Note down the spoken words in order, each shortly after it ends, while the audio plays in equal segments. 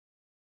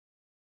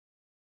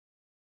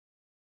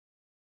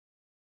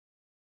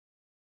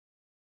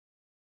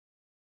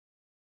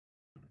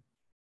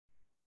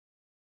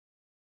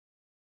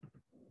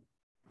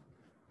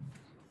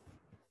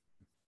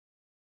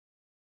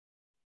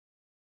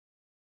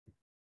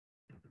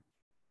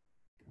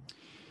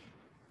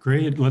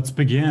Great, let's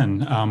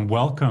begin.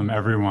 Welcome,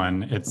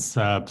 everyone. It's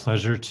a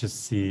pleasure to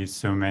see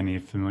so many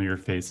familiar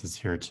faces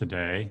here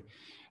today.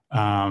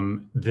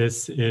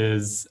 This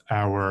is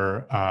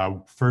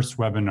our first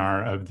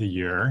webinar of the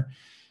year.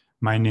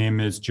 My name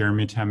is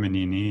Jeremy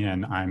Tamanini,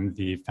 and I'm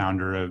the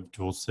founder of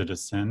Dual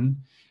Citizen.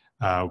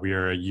 We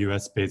are a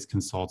US-based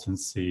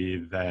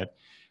consultancy that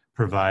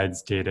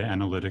provides data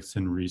analytics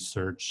and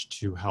research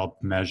to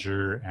help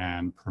measure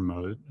and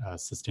promote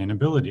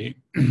sustainability.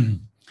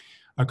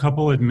 A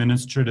couple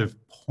administrative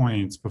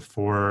points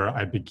before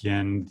I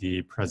begin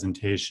the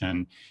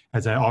presentation.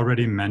 As I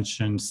already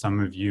mentioned, some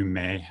of you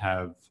may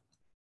have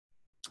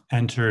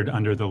entered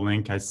under the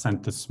link I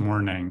sent this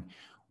morning,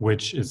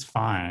 which is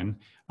fine,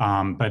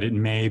 but it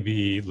may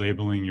be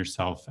labeling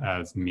yourself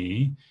as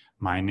me,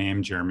 my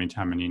name, Jeremy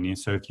Tamanini.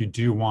 So if you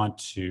do want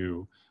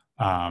to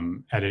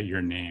edit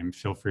your name,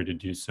 feel free to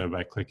do so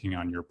by clicking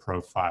on your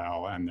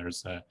profile, and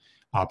there's an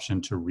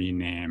option to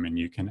rename, and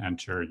you can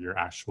enter your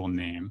actual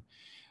name.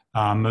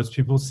 Most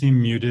people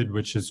seem muted,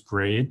 which is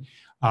great.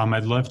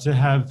 I'd love to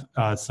have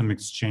some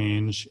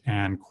exchange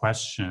and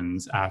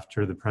questions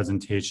after the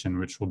presentation,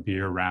 which will be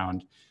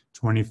around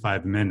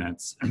 25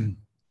 minutes.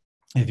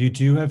 If you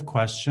do have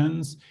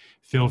questions,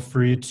 feel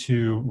free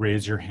to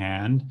raise your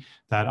hand.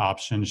 That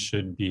option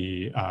should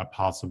be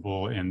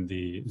possible in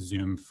the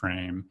Zoom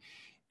frame.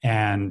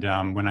 And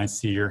when I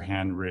see your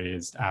hand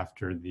raised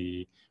after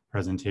the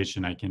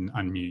presentation, I can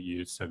unmute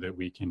you so that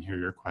we can hear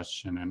your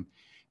question and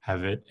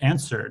have it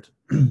answered.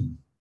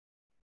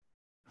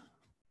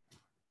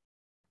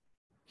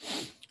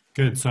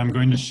 Good, so I'm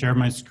going to share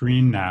my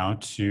screen now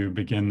to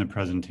begin the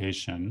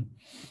presentation.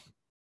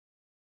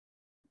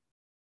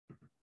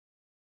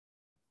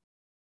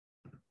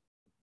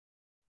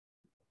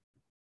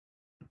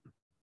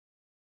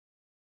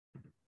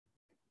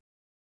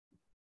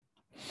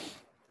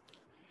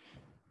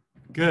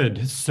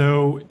 Good.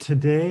 So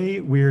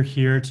today we're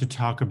here to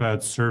talk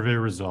about survey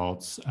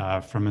results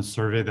from a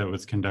survey that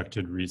was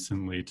conducted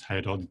recently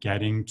titled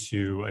Getting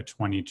to a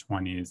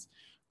 2020s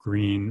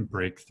Green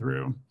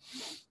Breakthrough.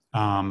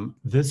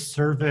 This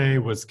survey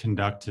was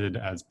conducted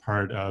as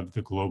part of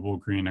the Global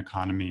Green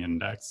Economy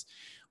Index,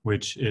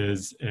 which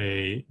is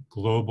a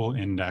global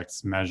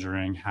index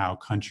measuring how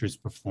countries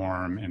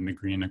perform in the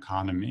green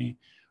economy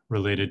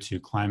related to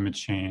climate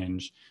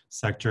change,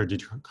 sector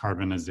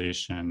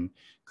decarbonization,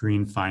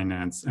 green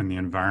finance, and the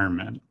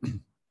environment.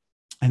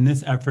 And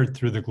this effort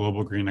through the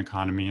Global Green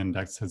Economy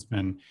Index has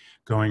been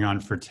going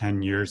on for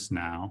 10 years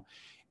now.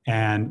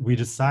 And we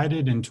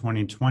decided in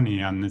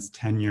 2020 on this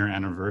 10-year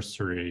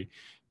anniversary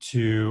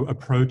to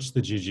approach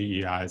the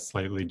GGEI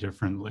slightly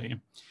differently.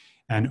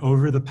 And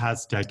over the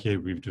past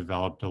decade, we've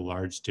developed a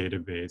large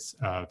database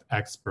of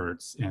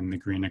experts in the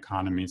green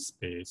economy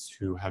space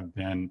who have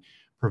been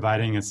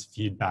providing us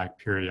feedback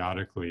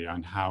periodically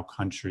on how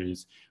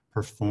countries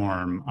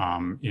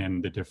perform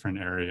in the different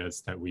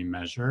areas that we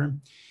measure.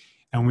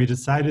 And we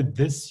decided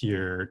this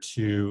year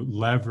to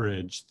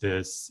leverage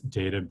this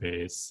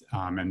database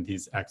and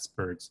these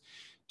experts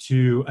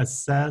to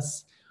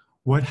assess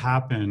what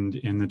happened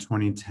in the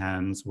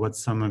 2010s, what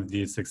some of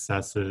the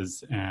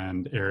successes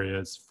and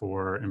areas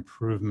for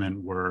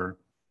improvement were,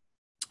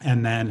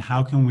 and then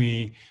how can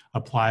we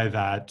apply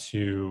that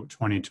to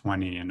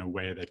 2020 in a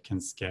way that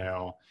can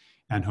scale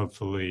and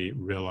hopefully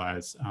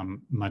realize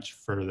much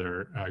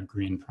further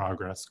green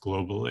progress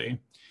globally.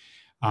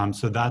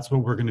 So that's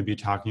what we're going to be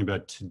talking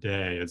about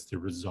today, is the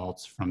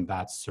results from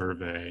that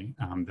survey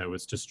that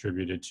was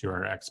distributed to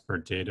our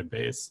expert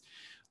database.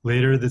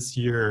 Later this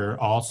year,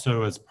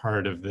 also as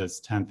part of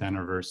this 10th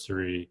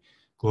anniversary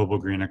Global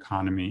Green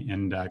Economy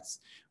Index,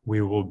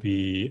 we will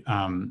be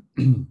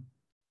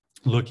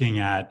looking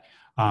at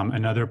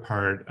another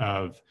part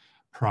of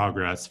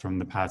progress from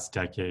the past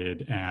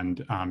decade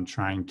and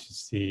trying to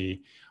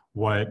see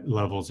what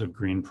levels of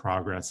green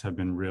progress have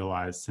been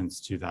realized since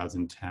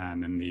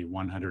 2010 in the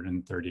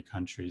 130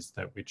 countries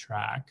that we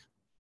track.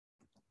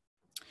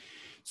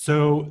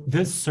 So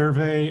this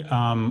survey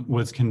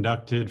was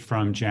conducted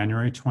from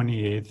January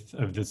 28th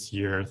of this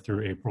year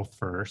through April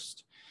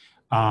 1st.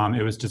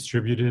 It was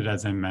distributed,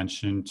 as I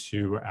mentioned,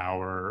 to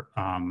our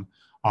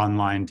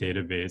online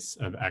database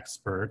of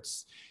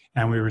experts.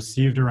 And we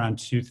received around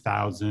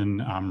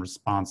 2,000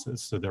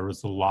 responses. So there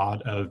was a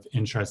lot of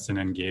interest and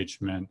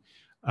engagement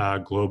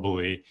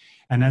globally.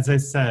 And as I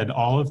said,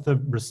 all of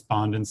the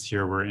respondents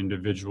here were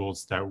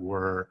individuals that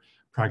were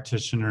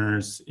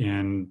practitioners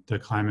in the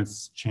climate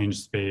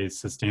change space,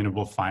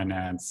 sustainable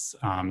finance,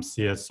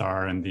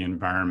 CSR, and the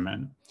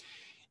environment.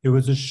 It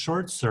was a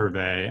short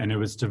survey, and it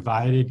was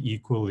divided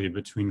equally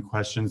between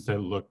questions that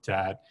looked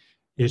at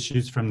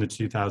issues from the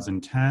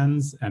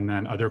 2010s, and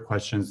then other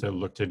questions that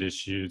looked at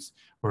issues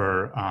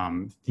or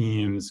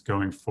themes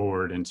going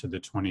forward into the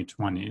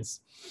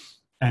 2020s.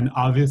 And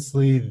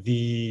obviously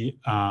the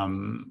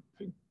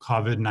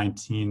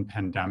COVID-19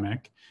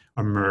 pandemic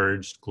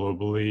emerged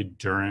globally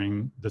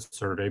during the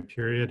survey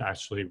period,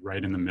 actually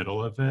right in the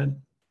middle of it.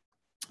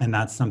 And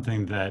that's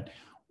something that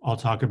I'll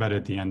talk about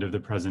at the end of the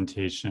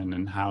presentation,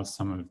 and how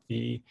some of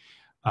the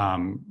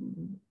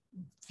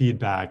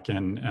feedback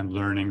and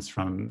learnings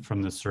from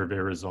the survey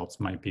results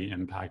might be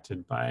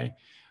impacted by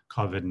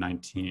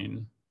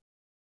COVID-19.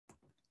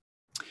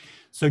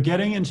 So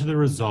getting into the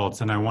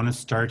results, and I want to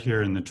start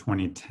here in the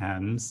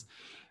 2010s,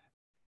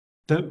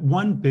 the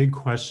one big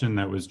question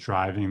that was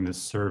driving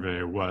this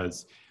survey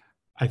was,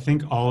 I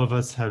think all of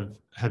us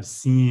have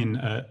seen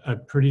a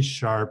pretty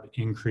sharp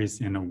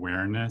increase in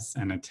awareness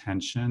and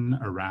attention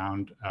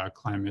around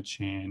climate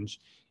change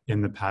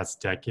in the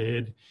past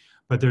decade,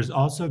 but there's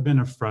also been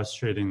a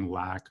frustrating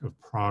lack of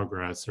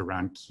progress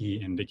around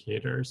key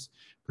indicators,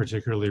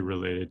 particularly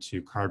related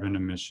to carbon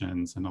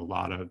emissions and a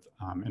lot of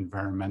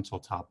environmental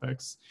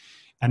topics.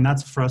 And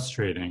that's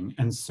frustrating.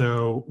 And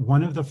so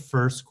one of the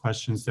first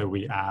questions that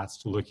we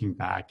asked looking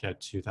back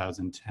at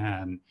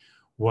 2010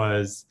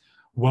 was,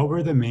 what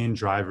were the main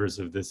drivers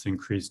of this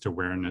increased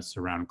awareness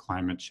around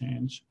climate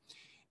change?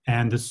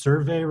 And the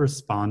survey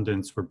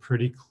respondents were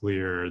pretty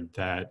clear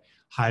that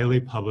highly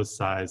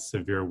publicized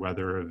severe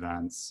weather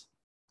events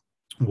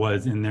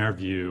was, in their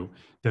view,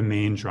 the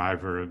main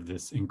driver of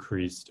this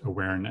increased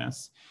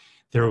awareness.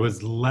 There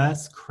was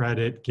less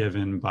credit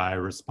given by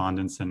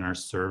respondents in our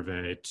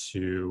survey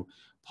to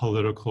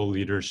political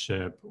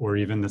leadership or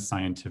even the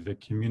scientific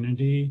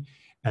community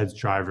as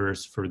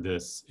drivers for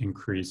this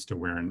increased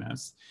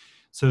awareness.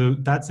 So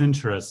that's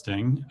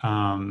interesting.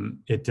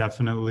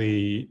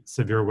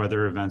 Severe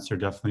weather events are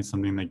definitely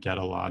something that get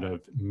a lot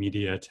of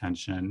media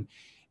attention.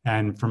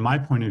 And from my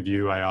point of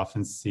view, I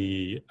often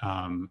see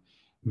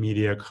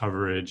media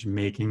coverage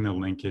making the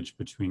linkage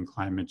between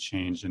climate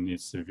change and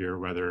these severe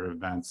weather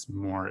events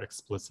more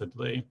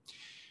explicitly.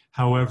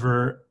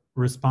 However,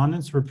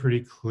 respondents were pretty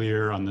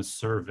clear on the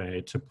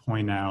survey to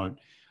point out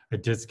a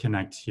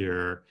disconnect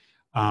here,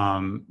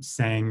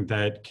 saying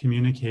that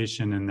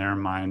communication in their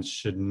minds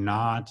should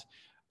not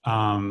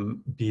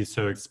be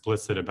so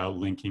explicit about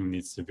linking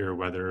these severe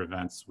weather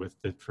events with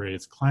the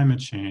phrase climate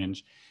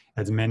change,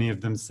 as many of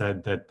them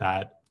said that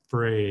that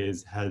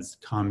phrase has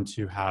come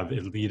to have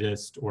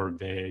elitist or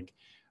vague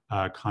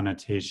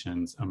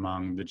connotations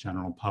among the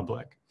general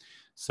public.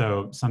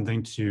 So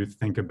something to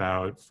think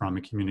about from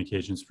a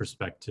communications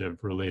perspective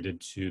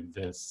related to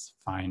this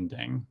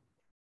finding.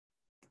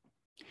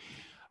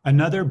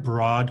 Another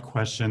broad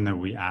question that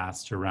we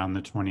asked around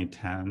the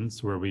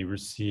 2010s, where we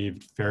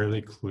received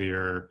fairly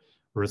clear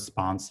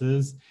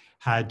responses,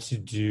 had to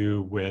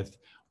do with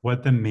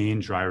what the main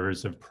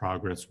drivers of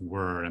progress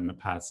were in the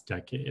past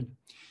decade.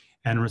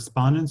 And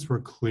respondents were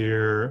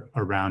clear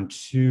around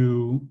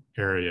two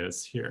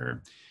areas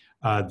here.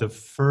 The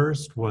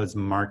first was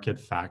market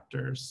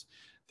factors.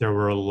 There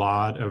were a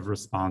lot of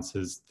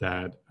responses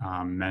that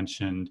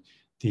mentioned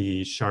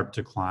the sharp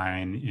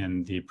decline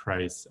in the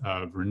price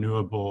of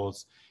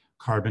renewables,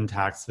 carbon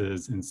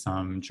taxes in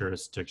some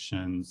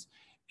jurisdictions,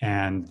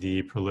 and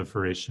the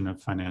proliferation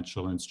of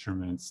financial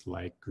instruments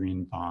like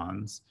green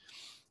bonds.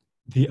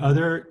 The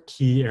other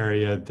key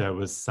area that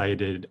was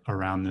cited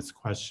around this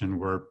question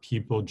were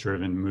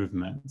people-driven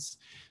movements.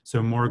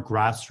 So more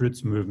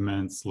grassroots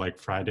movements like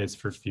Fridays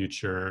for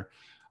Future,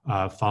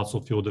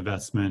 fossil fuel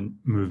divestment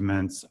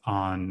movements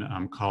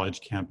on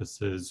college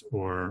campuses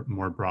or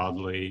more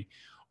broadly,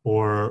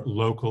 or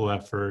local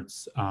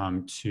efforts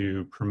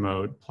to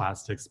promote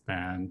plastics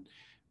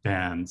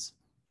bans.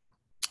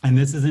 And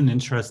this is an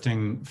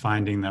interesting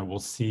finding that we'll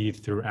see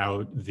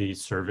throughout the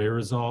survey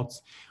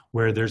results,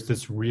 where there's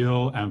this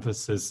real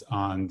emphasis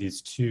on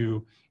these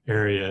two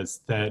areas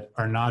that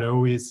are not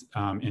always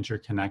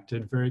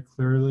interconnected very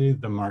clearly,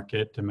 the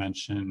market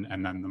dimension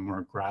and then the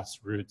more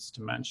grassroots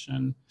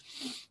dimension.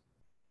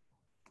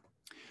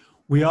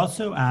 We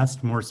also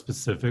asked more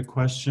specific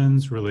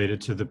questions related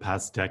to the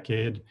past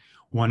decade.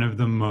 One of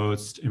the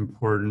most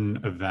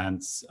important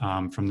events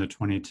from the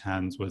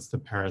 2010s was the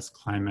Paris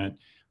Climate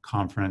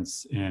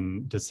Conference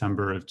in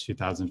December of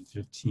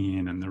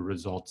 2015 and the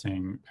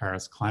resulting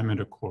Paris Climate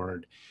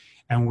Accord.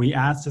 And we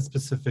asked a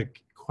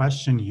specific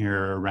question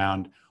here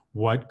around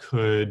what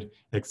could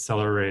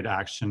accelerate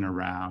action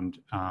around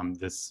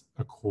this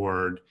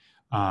accord,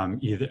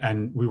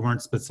 and we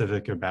weren't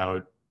specific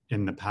about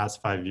in the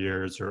past 5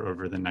 years or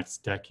over the next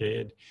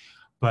decade.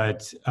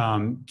 But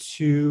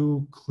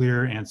two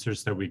clear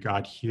answers that we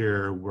got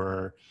here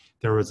were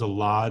there was a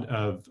lot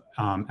of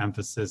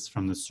emphasis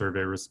from the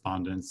survey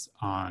respondents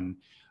on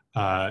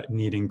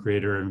needing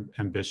greater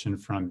ambition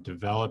from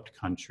developed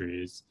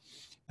countries,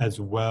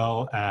 as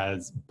well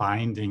as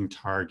binding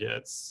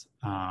targets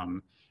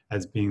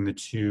as being the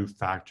two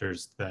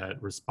factors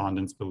that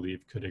respondents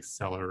believe could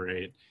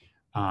accelerate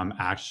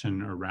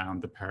action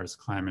around the Paris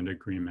Climate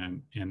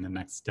Agreement in the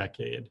next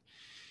decade.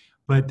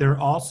 But there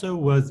also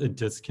was a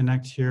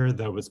disconnect here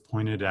that was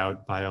pointed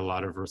out by a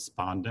lot of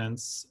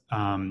respondents,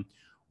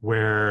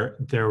 where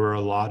there were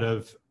a lot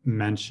of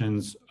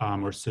mentions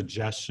or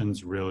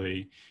suggestions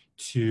really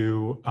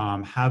to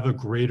have a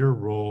greater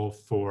role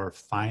for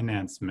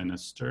finance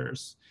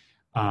ministers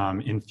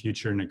in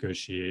future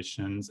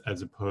negotiations,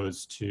 as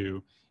opposed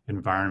to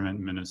environment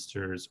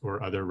ministers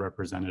or other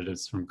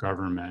representatives from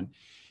government.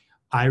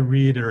 I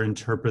read or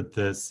interpret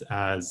this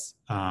as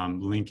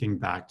linking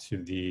back to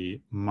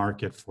the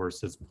market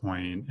forces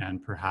point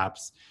and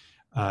perhaps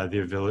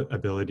the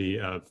ability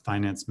of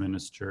finance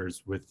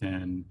ministers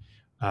within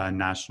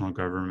national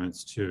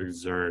governments to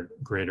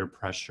exert greater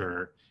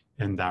pressure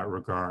in that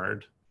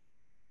regard.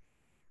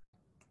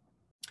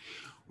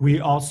 We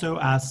also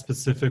asked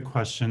specific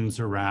questions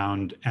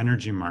around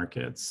energy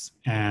markets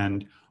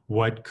and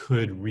what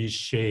could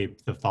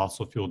reshape the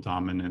fossil fuel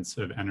dominance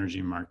of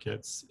energy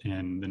markets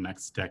in the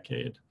next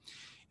decade.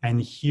 And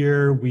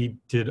here we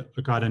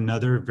got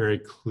another very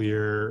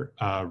clear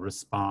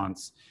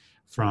response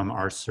from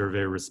our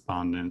survey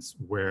respondents,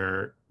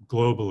 where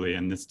globally,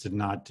 and this did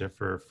not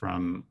differ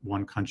from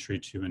one country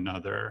to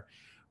another,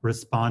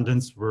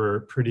 respondents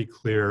were pretty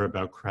clear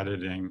about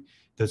crediting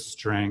the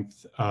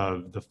strength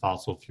of the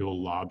fossil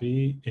fuel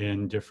lobby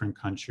in different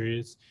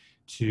countries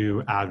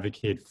to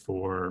advocate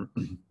for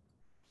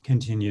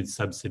continued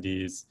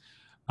subsidies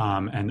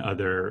and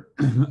other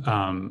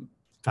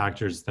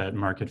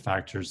market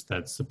factors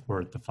that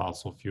support the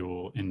fossil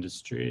fuel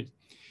industry.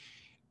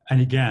 And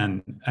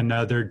again,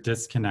 another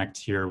disconnect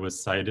here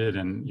was cited,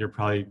 and you're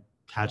probably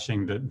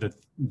catching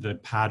the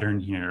pattern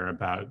here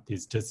about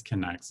these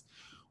disconnects,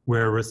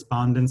 where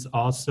respondents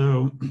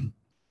also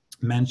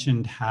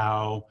mentioned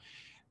how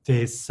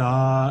they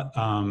saw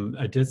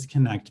a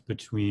disconnect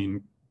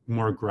between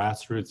more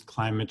grassroots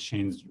climate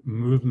change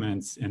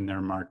movements in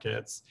their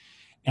markets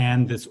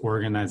and this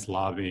organized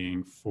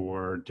lobbying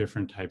for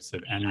different types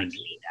of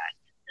energy.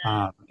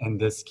 In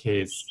this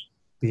case,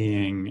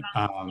 being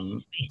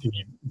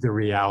the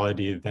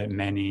reality that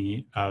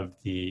many of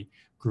the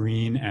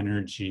green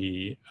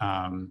energy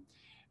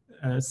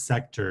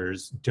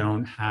sectors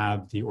don't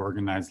have the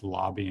organized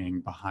lobbying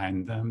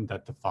behind them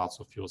that the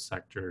fossil fuel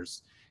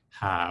sectors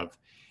have.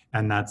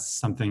 And that's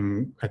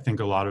something I think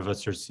a lot of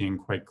us are seeing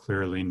quite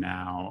clearly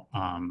now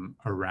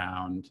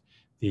around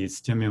the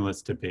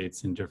stimulus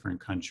debates in different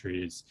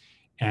countries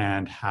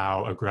and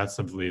how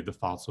aggressively the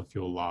fossil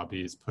fuel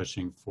lobby is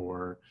pushing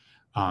for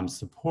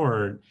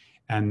support,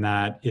 and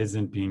that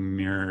isn't being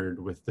mirrored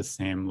with the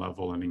same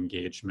level of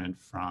engagement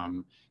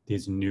from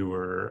these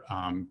newer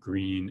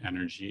green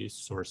energy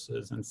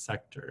sources and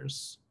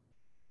sectors.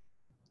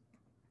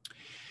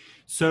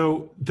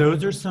 So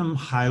those are some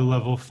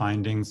high-level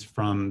findings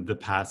from the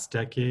past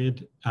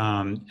decade.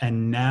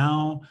 And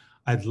now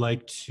I'd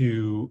like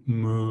to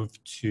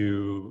move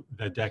to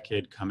the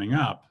decade coming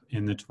up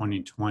in the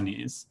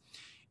 2020s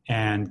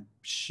and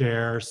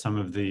share some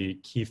of the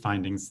key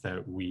findings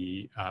that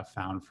we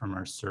found from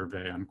our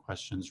survey on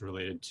questions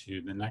related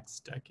to the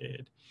next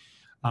decade.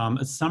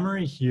 A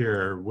summary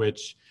here,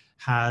 which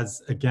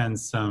has, again,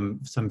 some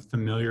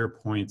familiar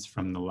points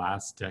from the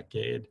last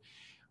decade.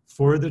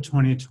 For the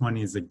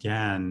 2020s,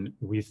 again,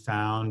 we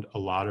found a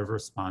lot of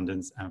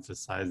respondents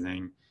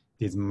emphasizing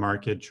these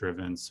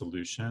market-driven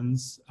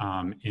solutions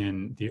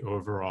in the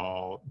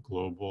overall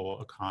global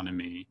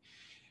economy,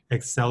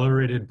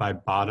 accelerated by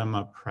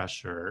bottom-up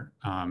pressure,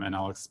 and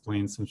I'll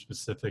explain some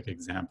specific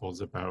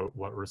examples about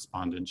what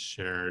respondents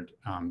shared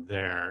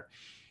there,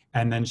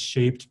 and then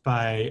shaped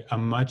by a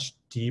much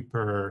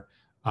deeper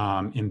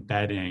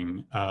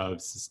embedding of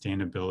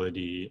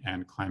sustainability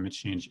and climate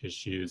change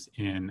issues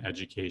in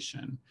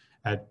education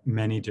at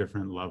many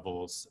different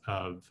levels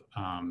of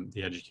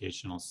the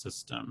educational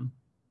system.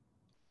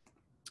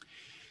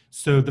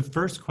 So the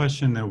first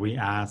question that we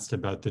asked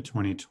about the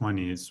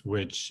 2020s,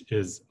 which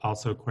is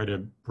also quite a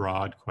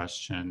broad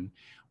question,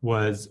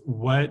 was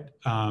what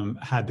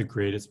had the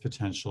greatest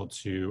potential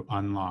to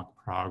unlock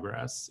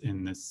progress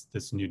in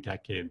this new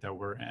decade that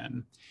we're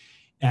in?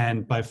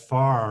 And by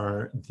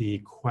far, the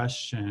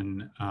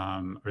question,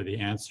 or the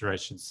answer, I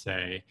should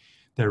say,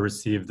 that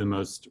received the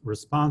most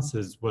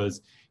responses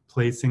was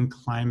placing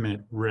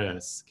climate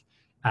risk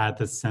at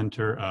the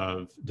center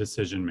of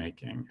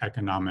decision-making,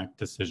 economic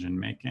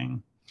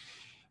decision-making.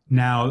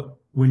 Now,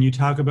 when you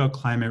talk about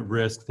climate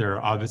risk, there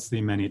are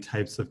obviously many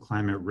types of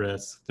climate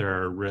risk.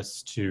 There are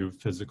risks to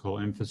physical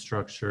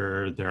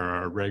infrastructure, there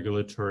are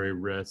regulatory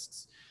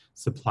risks,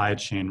 supply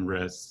chain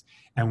risks,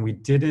 and we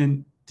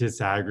didn't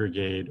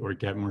disaggregate or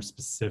get more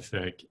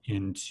specific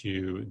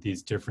into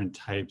these different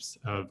types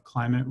of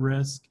climate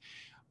risk.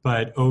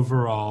 But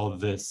overall,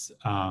 this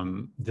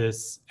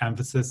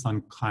emphasis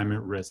on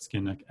climate risk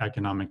in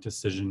economic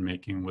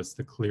decision-making was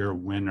the clear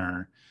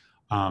winner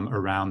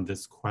around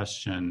this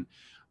question,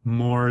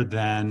 more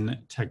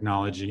than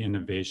technology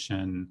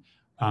innovation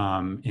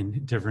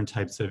in different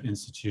types of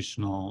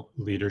institutional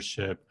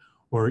leadership,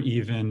 or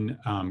even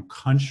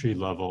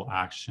country-level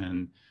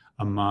action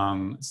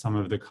among some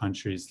of the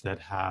countries that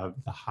have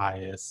the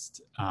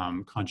highest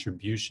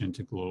contribution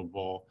to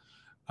global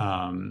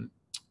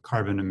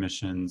carbon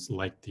emissions,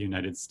 like the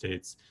United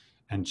States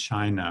and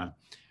China.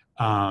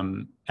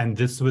 And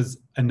this was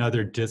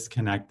another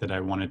disconnect that I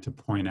wanted to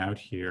point out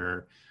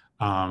here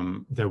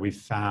that we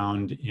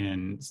found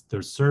in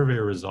the survey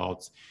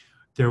results.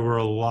 There were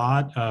a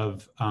lot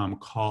of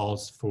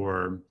calls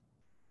for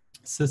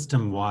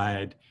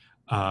system-wide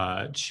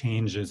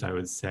changes, I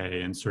would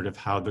say, in sort of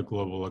how the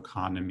global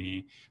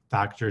economy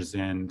factors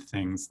in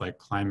things like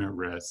climate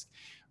risk,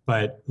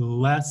 but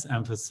less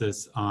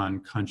emphasis on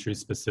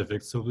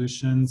country-specific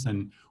solutions.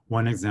 And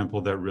one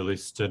example that really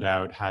stood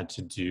out had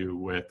to do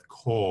with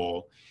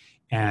coal.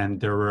 And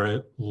there were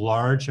a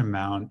large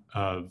amount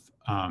of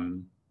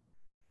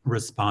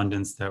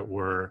respondents that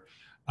were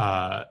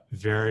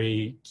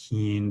very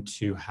keen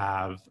to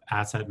have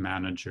asset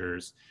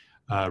managers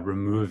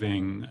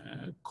removing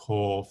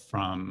coal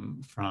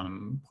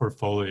from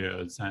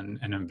portfolios and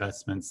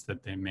investments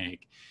that they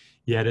make.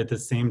 Yet at the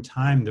same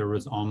time, there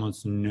was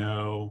almost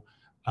no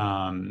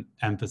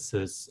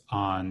emphasis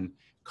on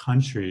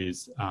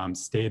countries,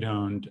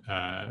 state-owned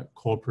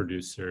coal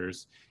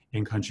producers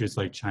in countries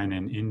like China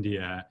and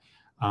India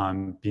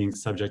being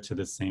subject to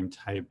the same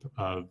type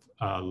of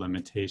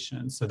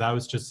limitations. So that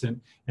was just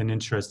an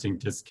interesting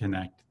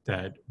disconnect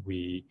that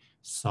we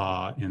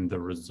saw in the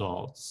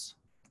results.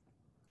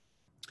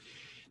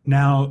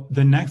 Now,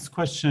 the next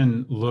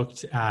question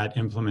looked at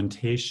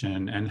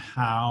implementation and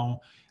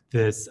how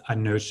this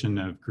notion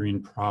of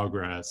green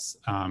progress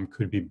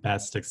could be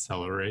best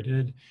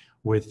accelerated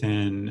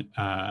within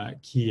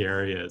key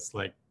areas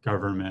like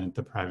government,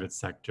 the private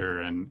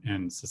sector,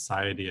 and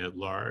society at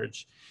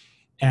large.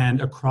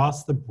 And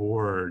across the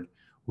board,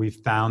 we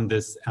found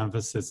this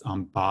emphasis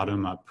on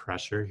bottom-up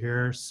pressure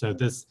here. So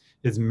this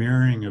is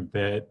mirroring a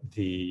bit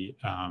the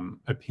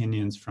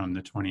opinions from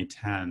the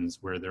 2010s,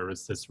 where there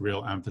was this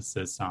real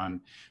emphasis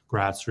on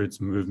grassroots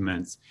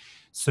movements.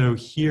 So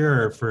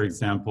here, for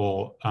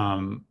example,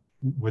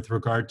 with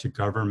regard to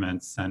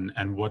governments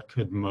and what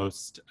could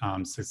most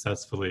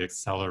successfully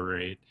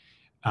accelerate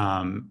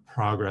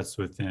progress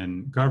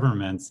within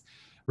governments,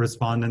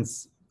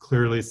 respondents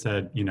clearly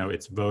said, you know,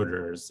 it's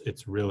voters.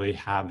 It's really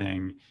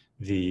having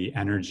the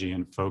energy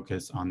and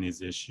focus on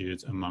these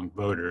issues among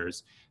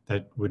voters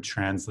that would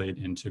translate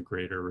into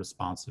greater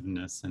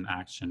responsiveness and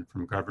action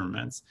from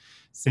governments.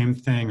 Same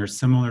thing or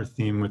similar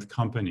theme with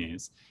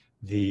companies.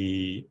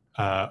 The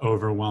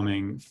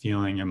overwhelming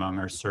feeling among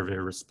our survey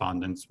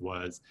respondents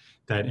was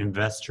that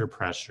investor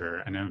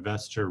pressure and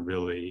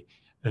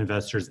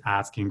investors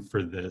asking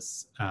for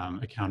this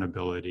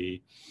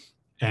accountability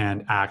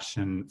and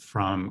action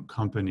from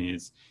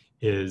companies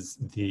is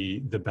the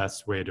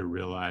best way to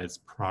realize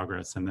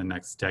progress in the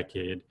next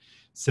decade.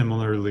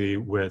 Similarly,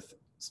 with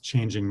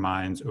changing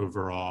minds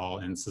overall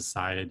in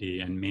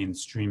society and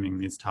mainstreaming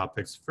these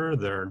topics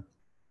further,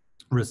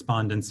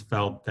 respondents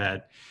felt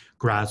that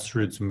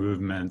grassroots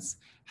movements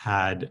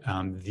had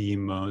the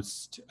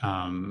most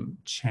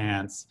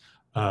chance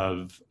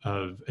of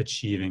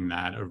achieving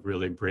that, of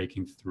really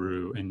breaking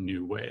through in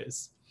new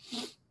ways.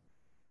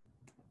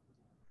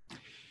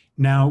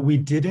 Now, we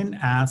didn't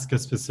ask a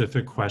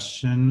specific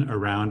question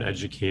around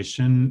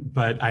education,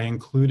 but I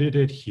included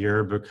it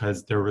here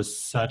because there was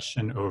such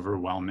an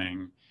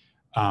overwhelming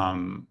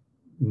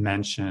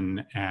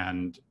mention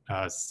and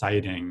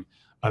citing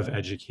of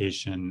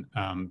education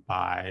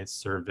by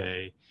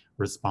survey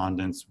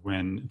respondents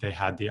when they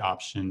had the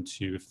option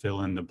to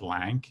fill in the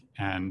blank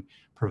and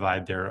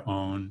provide their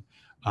own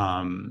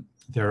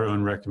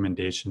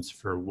recommendations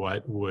for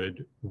what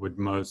would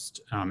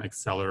most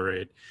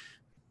accelerate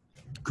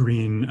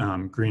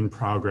green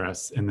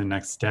progress in the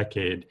next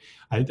decade.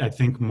 I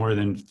think more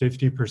than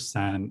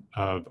 50%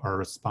 of our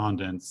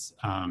respondents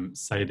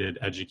cited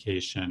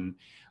education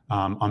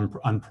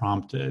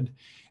unprompted.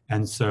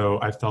 And so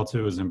I felt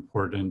it was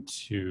important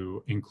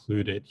to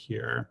include it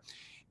here.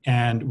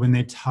 And when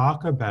they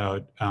talk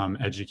about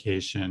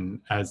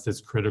education as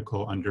this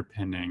critical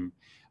underpinning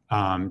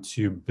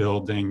to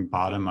building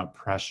bottom-up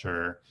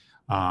pressure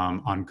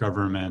on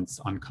governments,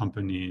 on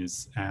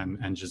companies, and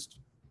just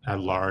at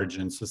large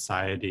in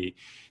society,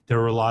 there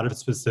were a lot of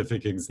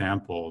specific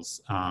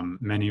examples.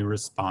 Many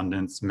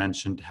respondents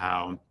mentioned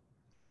how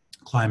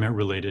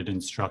climate-related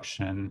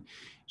instruction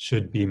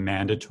should be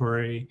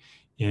mandatory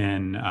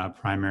in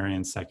primary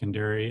and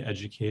secondary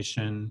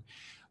education.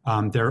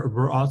 There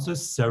were also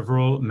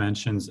several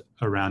mentions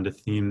around a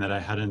theme that I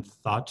hadn't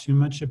thought too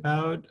much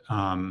about,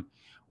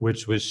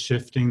 which was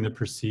shifting the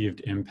perceived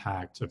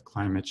impact of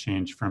climate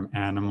change from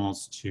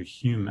animals to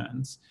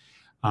humans.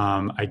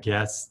 I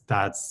guess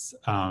that's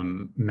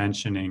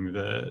mentioning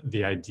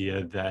the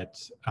idea that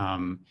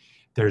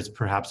there's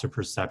perhaps a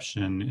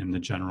perception in the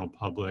general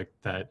public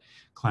that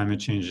climate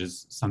change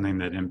is something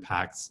that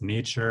impacts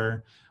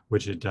nature,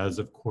 which it does,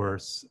 of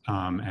course,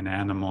 and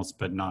animals,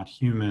 but not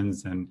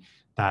humans. And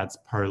that's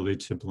partly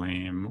to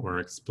blame or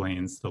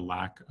explains the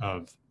lack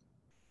of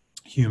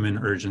human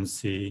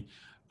urgency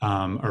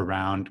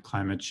around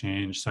climate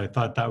change. So I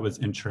thought that was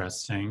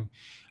interesting.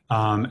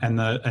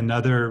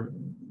 And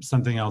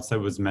something else that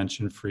was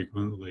mentioned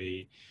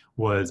frequently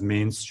was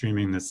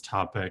mainstreaming this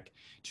topic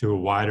to a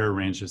wider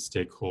range of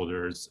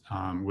stakeholders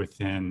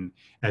within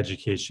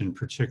education,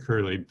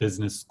 particularly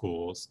business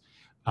schools.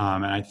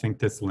 And I think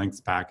this links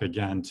back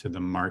again to the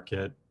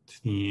market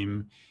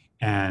theme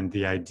and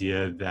the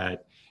idea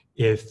that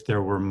if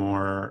there were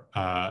more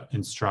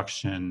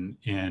instruction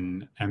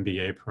in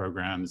MBA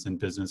programs and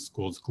business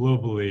schools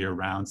globally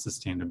around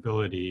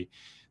sustainability,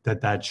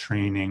 that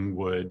training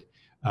would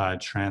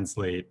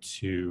translate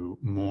to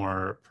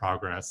more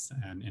progress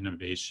and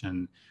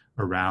innovation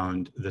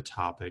around the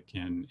topic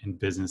in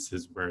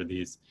businesses where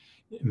these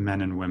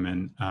men and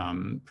women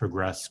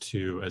progressed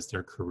to as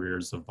their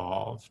careers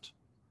evolved.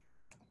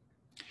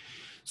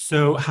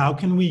 So how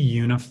can we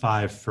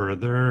unify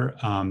further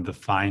the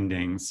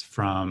findings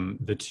from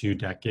the 2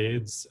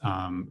 decades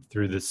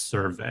through this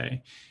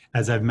survey?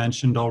 As I've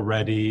mentioned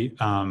already,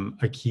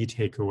 a key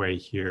takeaway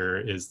here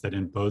is that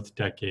in both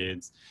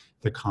decades,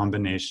 the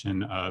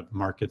combination of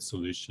market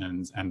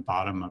solutions and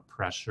bottom-up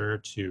pressure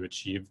to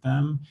achieve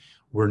them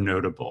were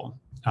notable.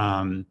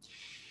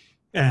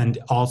 And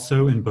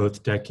also in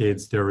both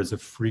decades, there was a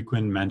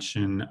frequent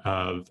mention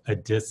of a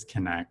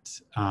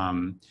disconnect.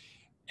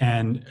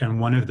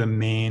 And one of the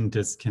main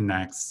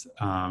disconnects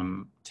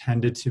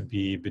tended to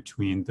be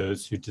between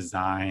those who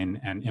design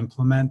and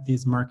implement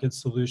these market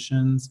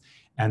solutions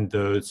and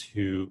those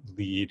who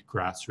lead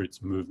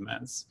grassroots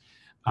movements.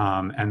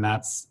 And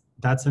that's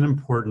an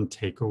important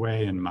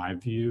takeaway in my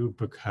view,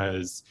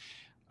 because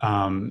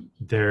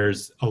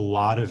there's a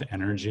lot of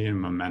energy and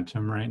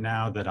momentum right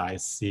now that I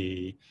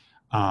see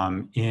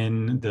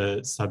in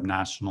the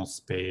subnational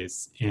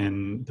space,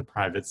 in the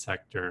private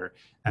sector,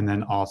 and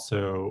then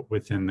also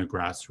within the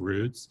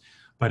grassroots.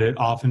 But it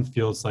often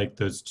feels like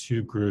those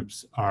two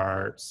groups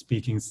are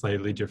speaking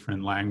slightly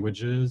different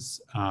languages,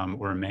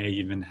 or may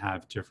even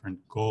have different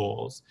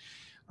goals.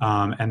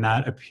 And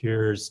that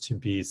appears to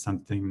be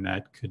something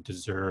that could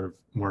deserve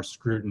more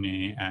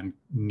scrutiny and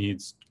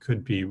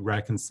could be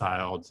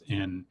reconciled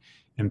in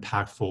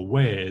impactful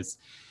ways.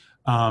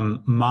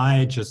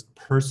 My just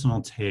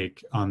personal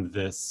take on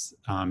this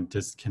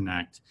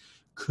disconnect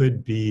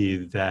could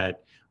be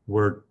that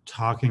we're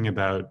talking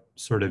about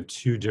sort of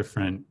two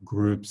different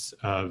groups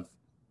of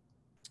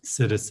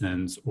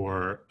citizens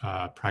or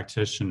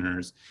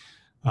practitioners.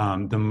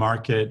 The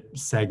market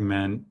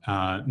segment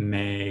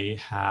may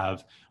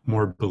have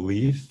more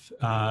belief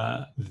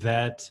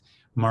that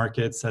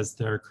markets as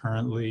they're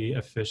currently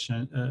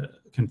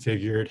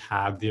configured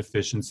have the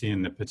efficiency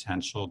and the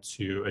potential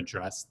to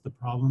address the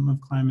problem of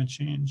climate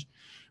change,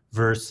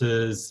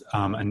 versus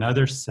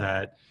another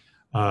set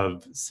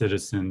of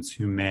citizens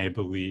who may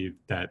believe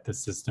that the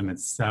system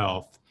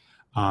itself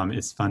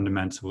is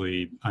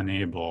fundamentally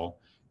unable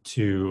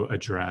to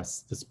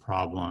address this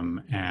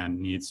problem and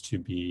needs to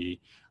be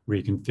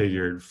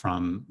reconfigured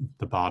from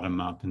the bottom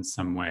up in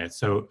some way.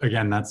 So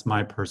again, that's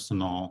my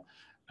personal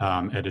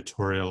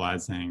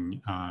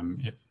editorializing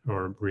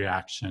or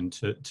reaction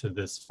to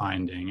this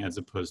finding, as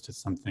opposed to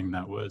something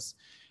that was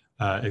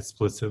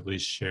explicitly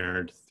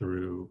shared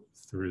through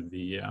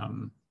the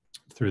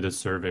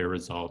survey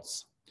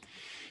results.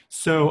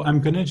 So I'm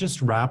going to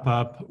just wrap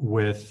up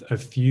with a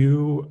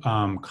few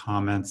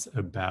comments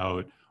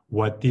about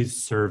what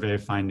these survey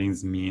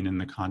findings mean in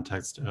the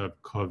context of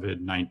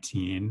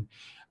COVID-19.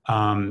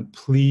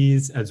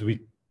 Please, as we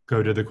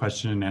go to the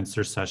question and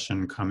answer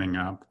session coming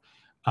up,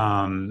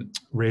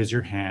 raise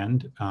your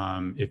hand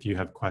if you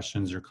have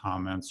questions or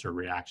comments or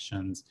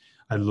reactions.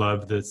 I'd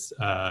love this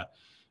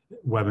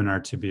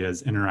webinar to be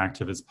as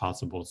interactive as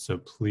possible, so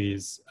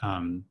please,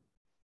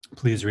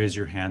 please raise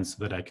your hand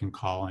so that I can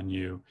call on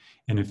you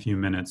in a few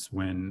minutes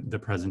when the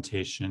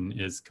presentation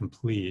is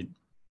complete.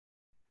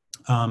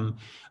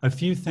 A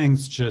few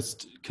things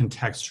just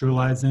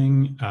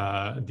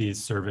contextualizing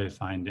these survey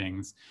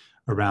findings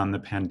around the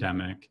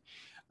pandemic.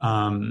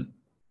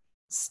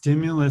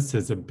 Stimulus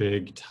is a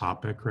big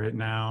topic right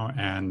now,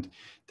 and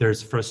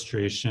there's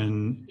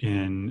frustration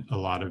in a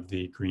lot of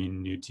the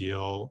Green New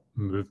Deal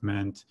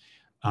movement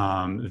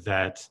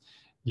that,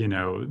 you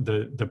know,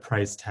 the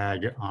price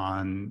tag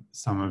on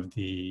some of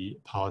the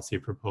policy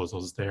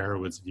proposals there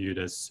was viewed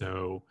as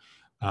so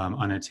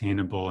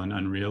unattainable and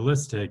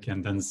unrealistic,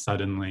 and then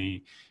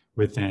suddenly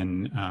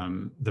within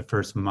the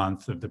first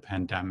month of the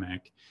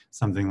pandemic,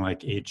 something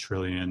like 8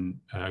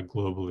 trillion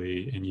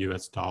globally in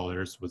US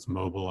dollars was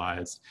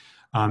mobilized.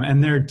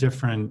 And there are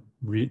different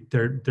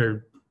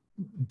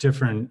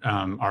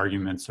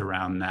arguments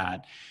around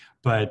that.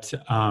 But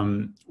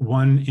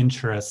one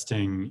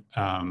interesting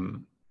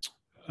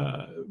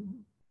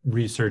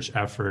research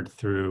effort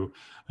through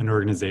an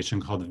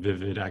organization called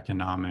Vivid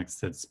Economics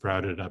that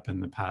sprouted up in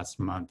the past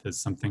month is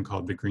something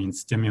called the Green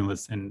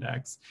Stimulus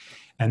Index.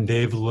 And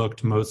they've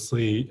looked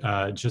mostly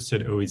just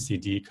at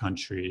OECD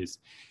countries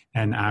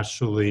and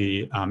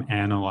actually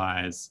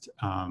analyzed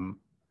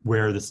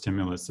where the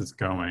stimulus is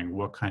going,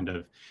 what kind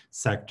of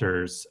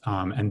sectors.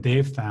 And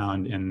they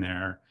found in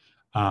their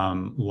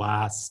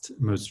most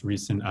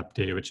recent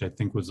update, which I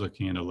think was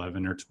looking at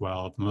 11 or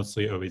 12,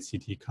 mostly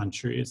OECD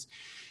countries,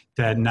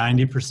 that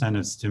 90%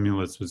 of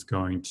stimulus was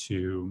going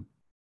to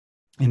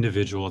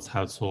individuals,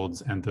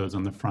 households, and those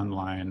on the front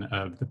line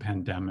of the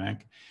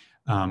pandemic,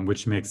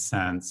 which makes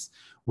sense,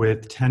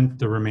 with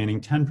the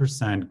remaining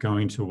 10%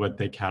 going to what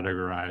they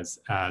categorize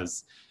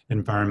as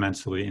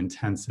environmentally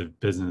intensive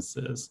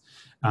businesses,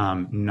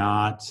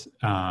 not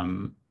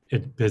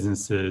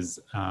businesses,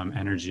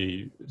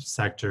 energy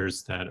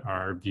sectors that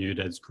are viewed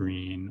as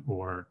green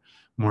or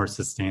more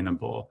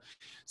sustainable.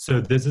 So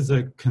this is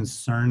a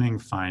concerning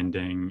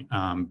finding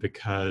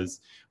because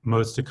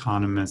most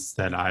economists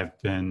that I've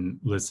been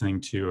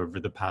listening to over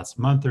the past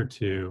month or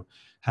two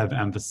have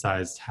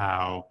emphasized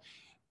how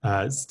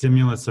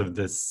stimulus of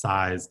this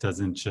size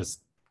doesn't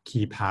just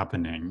keep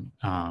happening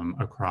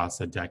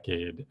across a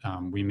decade.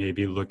 We may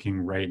be looking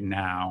right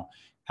now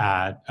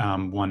at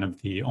one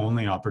of the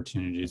only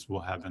opportunities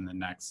we'll have in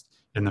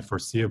the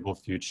foreseeable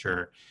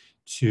future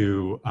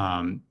to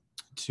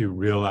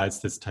realize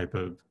this type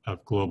of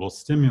global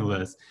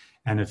stimulus.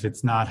 And if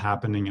it's not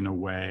happening in a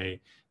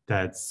way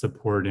that's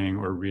supporting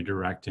or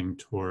redirecting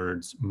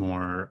towards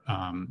more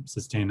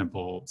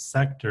sustainable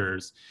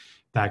sectors,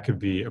 that could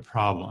be a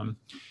problem.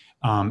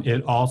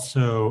 It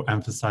also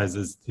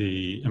emphasizes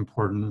the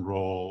important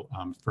role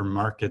for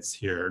markets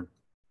here.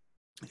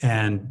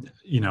 And,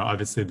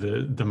 obviously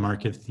the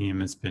market theme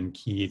has been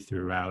key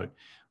throughout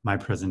my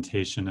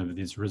presentation of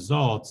these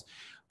results,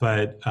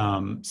 but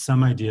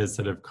some ideas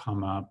that have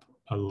come up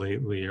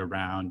lately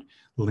around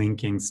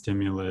linking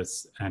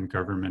stimulus and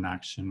government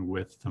action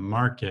with the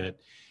market,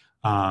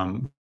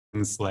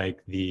 things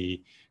like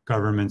the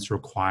governments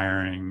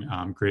requiring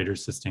greater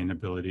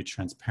sustainability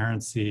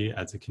transparency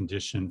as a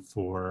condition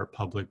for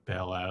public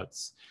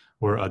bailouts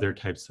or other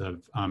types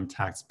of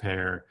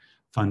taxpayer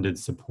funded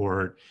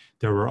support.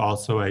 There were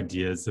also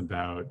ideas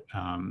about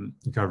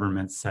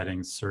governments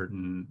setting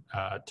certain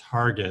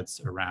targets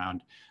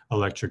around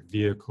electric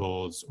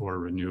vehicles or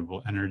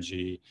renewable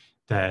energy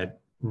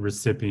that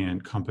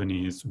recipient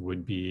companies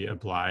would be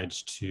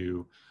obliged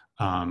to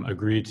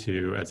agree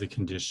to as a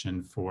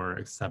condition for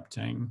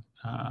accepting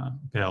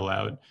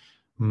bailout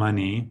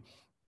money.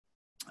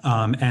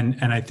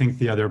 And I think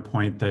the other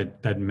point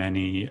that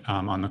many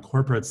on the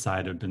corporate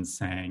side have been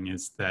saying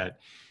is that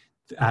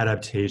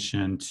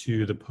adaptation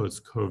to the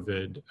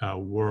post-COVID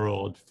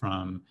world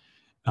from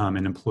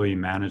an employee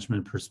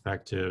management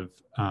perspective,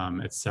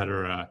 et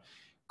cetera,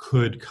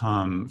 could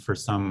come for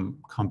some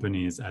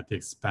companies at the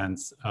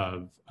expense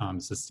of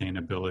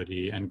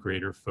sustainability and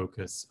greater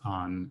focus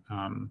on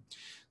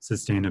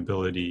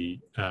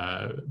sustainability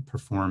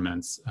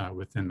performance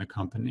within the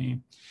company.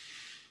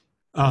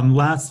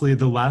 Lastly,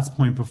 the last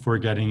point before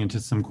getting into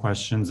some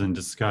questions and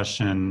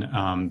discussion,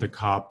 the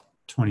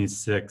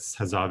COP26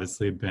 has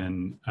obviously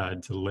been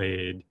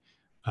delayed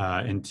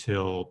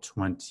until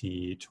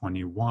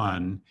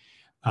 2021.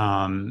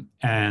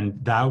 And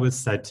that was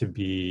set to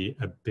be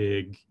a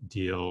big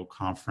deal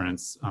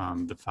conference.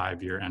 The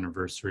 5-year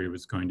anniversary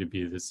was going to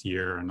be this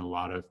year, and a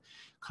lot of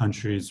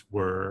countries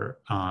were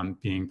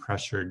being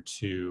pressured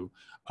to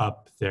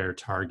up their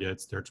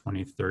targets, their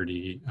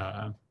 2030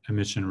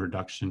 emission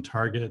reduction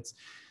targets.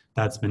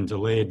 That's been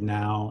delayed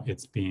now.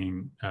 It's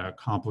being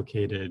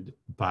complicated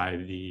by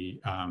the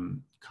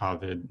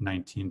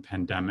COVID-19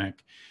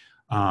 pandemic,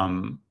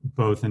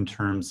 both in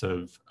terms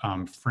of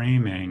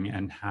framing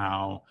and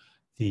how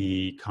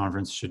the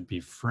conference should be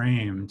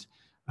framed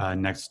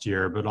next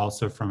year, but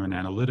also from an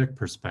analytic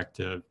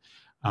perspective.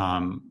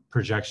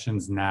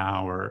 Projections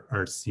now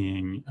are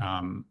seeing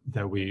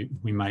that we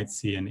might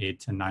see an 8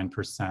 to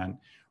 9%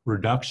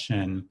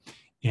 reduction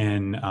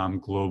in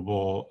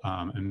global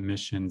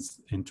emissions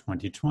in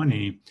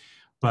 2020.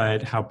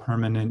 But how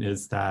permanent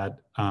is that?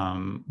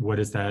 What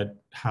is that?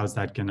 How's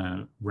that going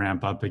to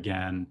ramp up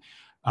again?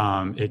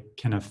 It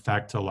can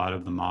affect a lot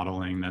of the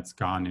modeling that's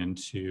gone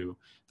into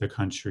the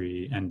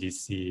country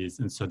NDCs.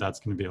 And so that's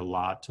going to be a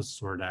lot to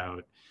sort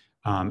out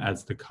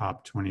as the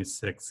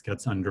COP26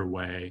 gets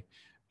underway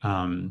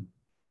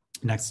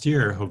next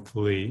year,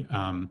 hopefully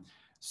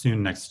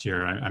soon next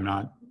year. I'm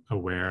not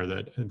aware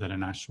that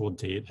an actual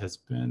date has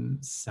been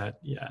set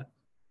yet.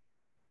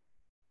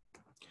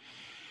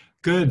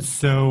 Good,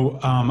 so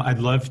I'd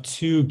love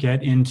to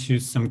get into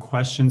some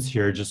questions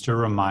here. Just a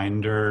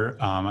reminder,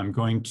 I'm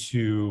going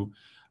to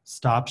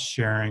stop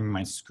sharing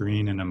my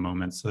screen in a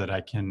moment so that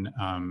I can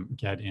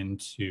get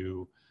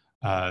into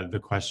the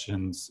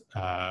questions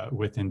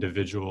with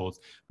individuals.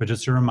 But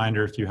just a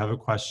reminder, if you have a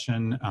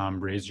question,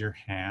 raise your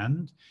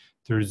hand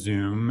through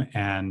Zoom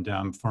and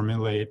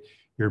formulate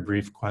your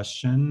brief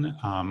question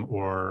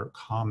or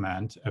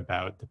comment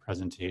about the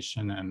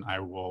presentation, and I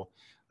will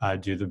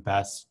do the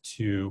best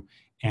to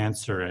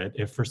answer it.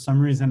 If for some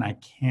reason I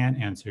can't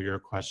answer your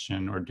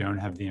question or don't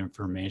have the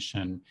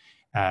information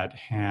at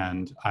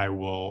hand, I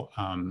will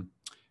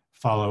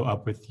follow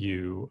up with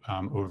you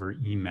over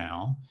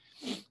email.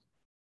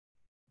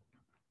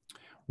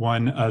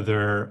 One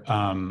other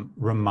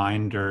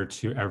reminder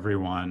to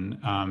everyone,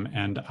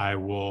 and I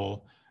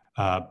will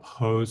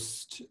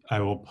post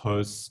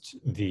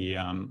the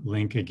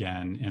link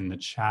again in the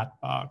chat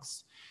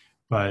box,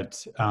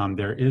 but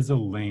there is a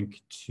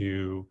link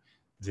to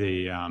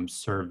the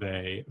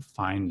survey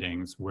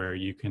findings where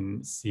you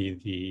can see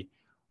the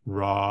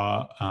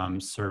raw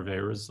survey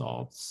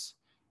results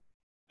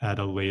at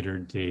a later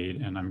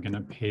date. And I'm going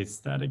to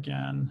paste that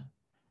again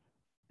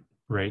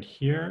right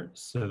here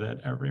so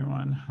that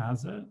everyone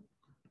has it.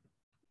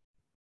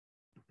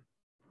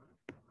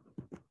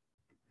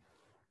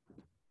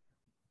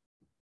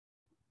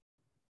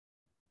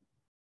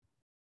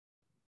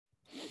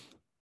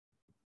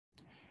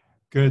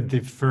 Good. The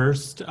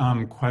first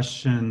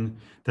question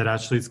that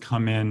actually has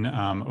come in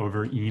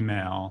over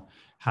email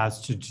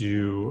has to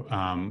do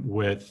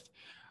with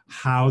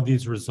how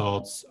these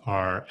results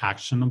are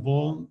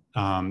actionable.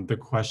 The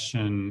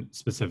question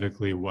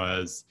specifically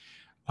was,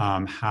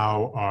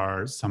 how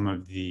are some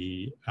of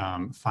the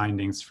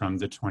findings from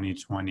the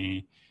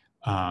 2020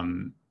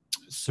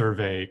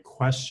 survey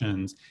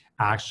questions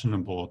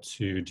actionable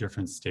to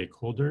different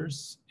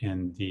stakeholders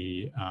in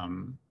the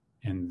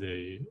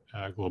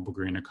global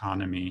green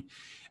economy?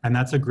 And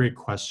that's a great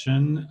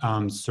question.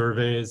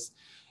 Surveys,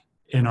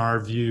 in our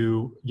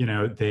view,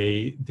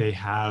 they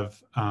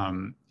have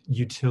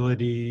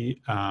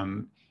utility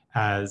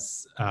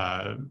as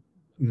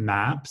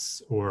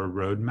maps or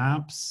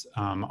roadmaps,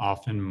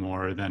 often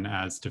more than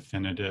as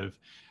definitive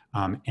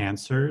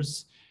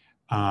answers.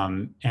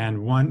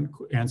 And one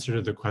answer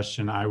to the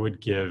question I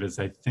would give is,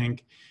 I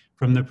think,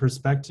 from the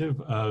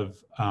perspective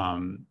of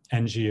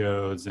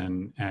NGOs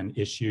and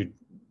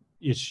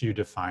issue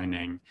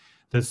defining,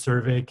 the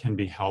survey can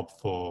be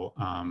helpful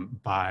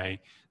by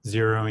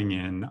zeroing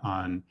in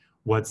on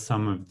what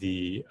some of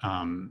the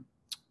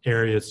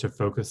areas to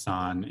focus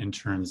on in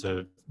terms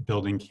of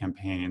building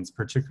campaigns,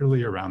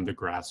 particularly around the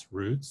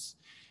grassroots.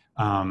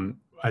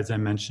 As I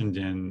mentioned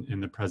in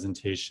the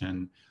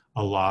presentation,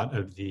 a lot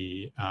of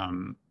the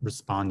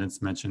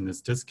respondents mentioned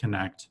this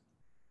disconnect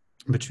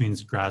between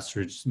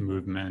grassroots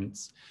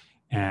movements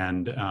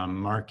and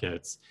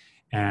markets.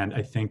 And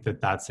I think that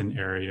that's an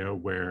area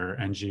where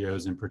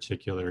NGOs in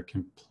particular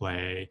can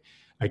play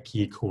a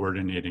key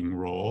coordinating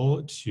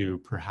role to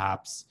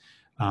perhaps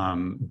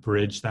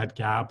bridge that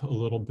gap a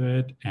little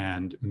bit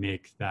and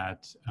make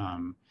that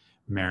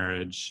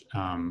marriage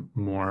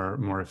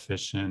more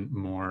efficient,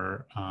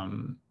 more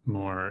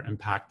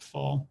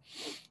impactful.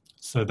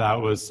 So that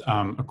was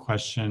a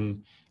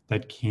question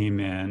that came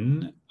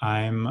in.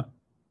 I'm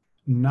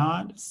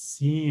not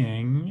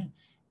seeing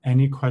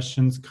any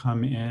questions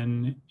come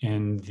in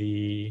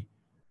the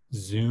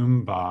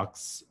Zoom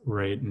box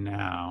right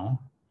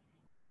now.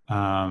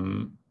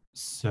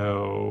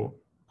 So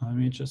let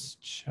me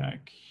just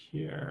check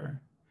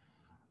here.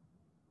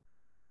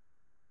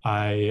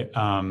 I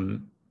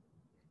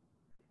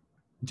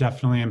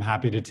definitely am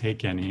happy to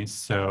take any.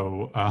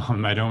 So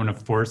I don't want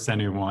to force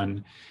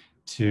anyone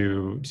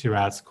to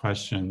ask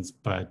questions,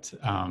 but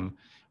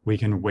we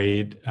can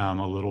wait a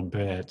little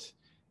bit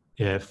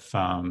if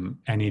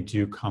any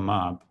do come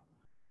up.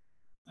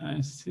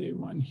 I see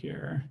one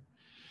here.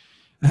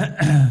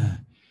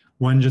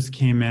 One just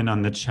came in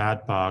on the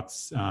chat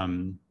box.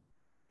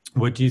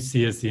 What do you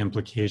see as the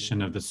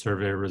implication of the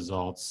survey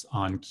results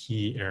on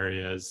key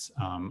areas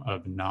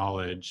of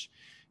knowledge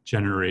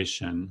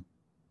generation?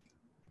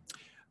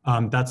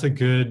 That's a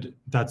good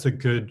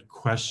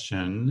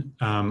question.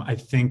 I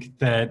think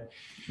that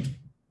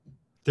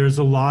there's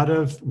a lot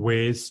of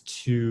ways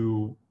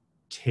to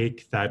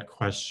take that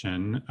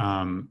question.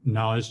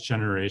 Knowledge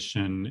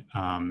generation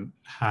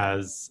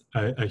has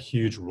a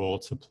huge role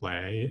to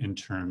play in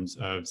terms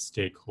of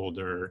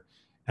stakeholder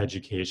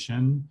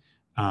education.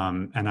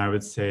 And I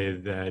would say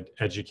that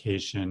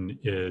education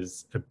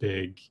is a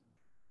big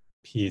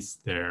piece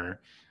there.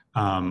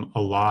 A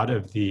lot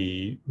of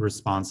the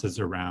responses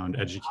around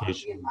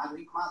education,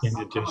 in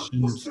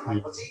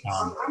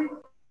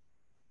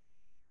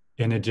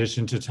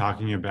addition to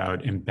talking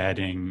about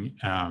embedding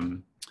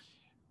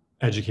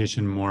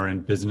education more in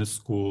business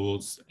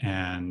schools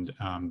and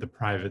the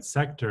private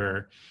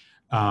sector,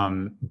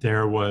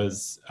 there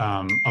was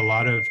a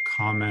lot of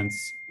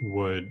comments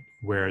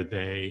where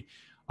they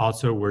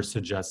also were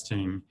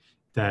suggesting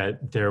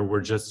that there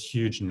were just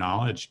huge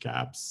knowledge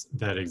gaps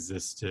that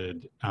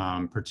existed,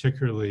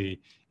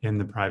 particularly in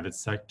the private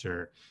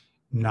sector,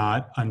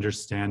 not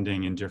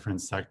understanding in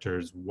different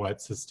sectors what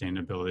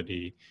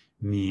sustainability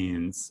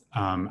means,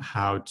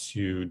 how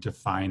to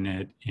define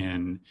it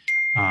in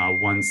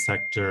one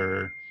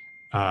sector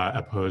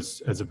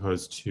as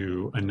opposed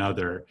to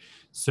another.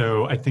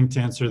 So I think, to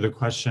answer the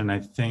question, I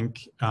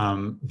think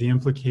the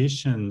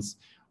implications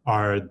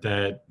are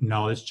that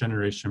knowledge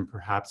generation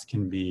perhaps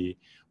can be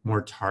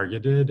more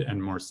targeted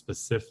and more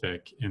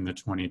specific in the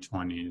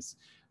 2020s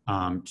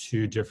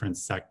to different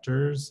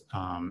sectors,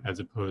 as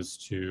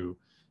opposed to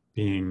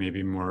being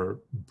maybe more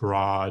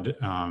broad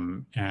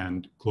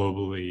and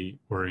globally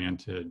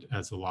oriented,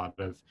 as a lot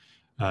of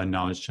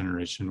knowledge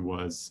generation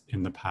was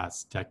in the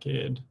past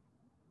decade.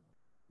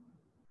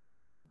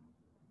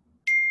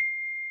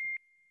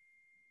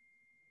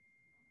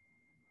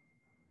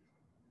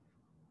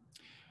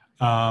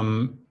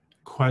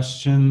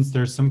 Questions.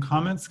 There's some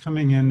comments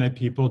coming in that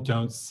people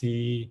don't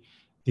see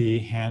the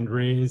hand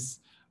raise.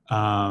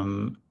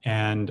 And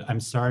I'm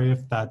sorry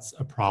if that's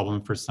a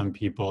problem for some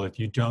people. If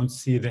you don't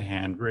see the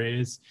hand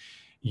raise,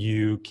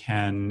 you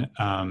can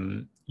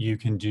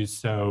do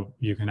so.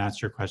 You can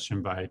ask your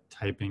question by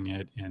typing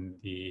it in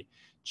the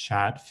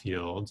chat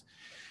field.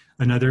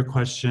 Another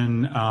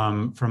question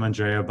from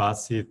Andrea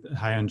Bassi.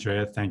 Hi,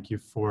 Andrea. Thank you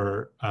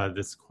for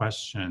this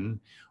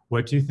question.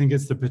 What do you think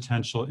is the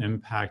potential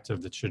impact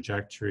of the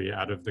trajectory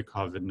out of the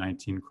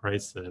COVID-19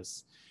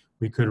 crisis?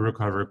 we could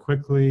recover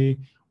quickly,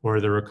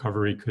 or the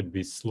recovery could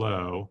be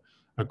slow.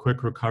 A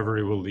quick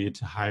recovery will lead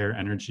to higher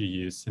energy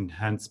use and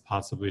hence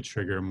possibly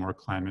trigger more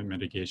climate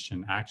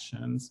mitigation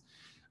actions.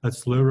 A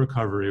slow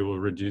recovery will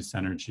reduce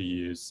energy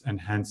use and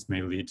hence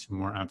may lead to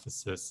more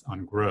emphasis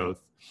on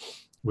growth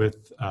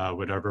with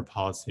whatever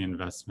policy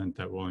investment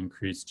that will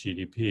increase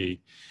GDP.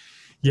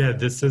 Yeah,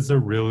 this is a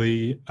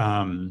really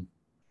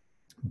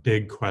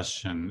big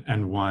question,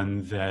 and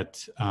one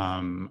that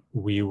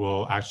we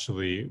will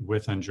actually,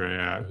 with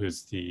Andrea,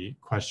 who's the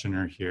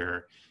questioner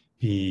here,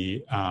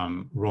 be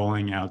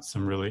rolling out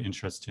some really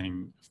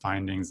interesting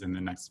findings in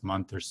the next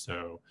month or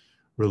so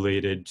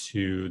related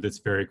to this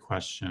very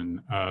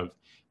question of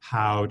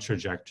how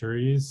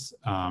trajectories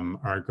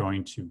are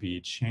going to be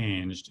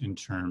changed in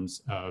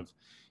terms of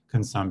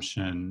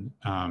consumption,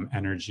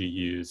 energy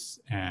use,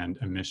 and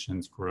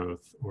emissions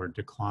growth or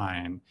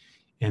decline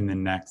in the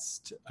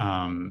next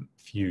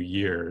few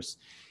years.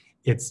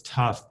 It's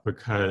tough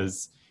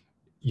because,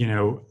 you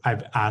know,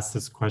 I've asked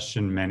this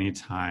question many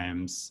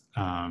times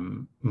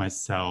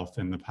myself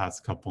in the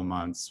past couple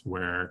months,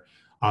 where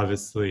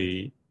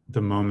obviously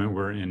the moment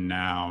we're in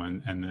now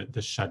and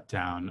the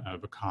shutdown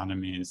of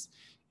economies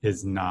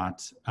is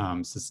not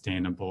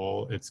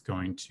sustainable. It's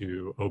going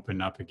to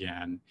open up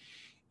again.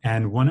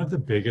 And one of the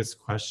biggest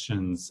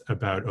questions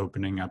about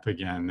opening up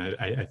again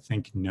that I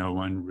think no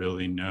one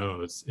really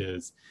knows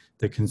is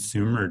the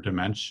consumer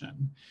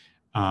dimension.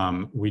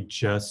 We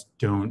just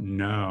don't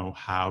know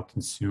how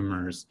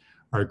consumers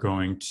are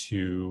going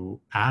to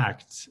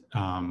act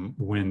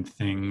when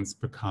things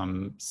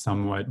become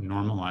somewhat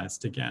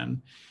normalized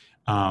again.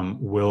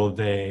 Will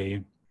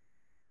they,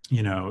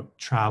 you know,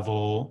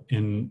 travel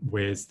in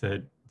ways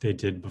that they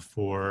did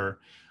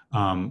before?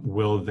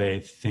 Will they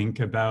think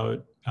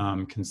about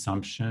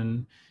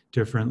consumption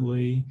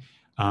differently?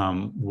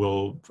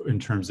 In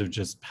terms of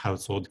just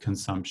household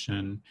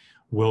consumption,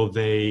 will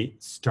they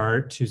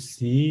start to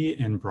see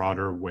in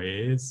broader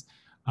ways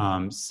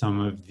some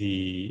of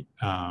the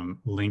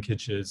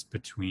linkages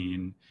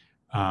between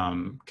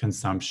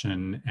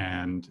consumption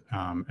and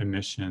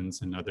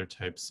emissions and other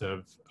types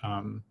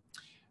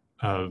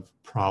of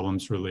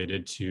problems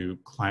related to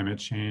climate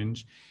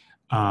change?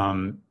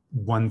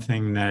 One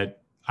thing that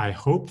I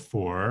hope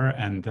for,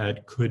 and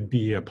that could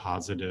be a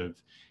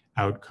positive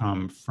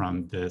outcome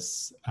from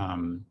this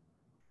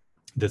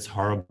this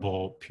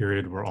horrible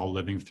period we're all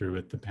living through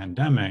with the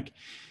pandemic,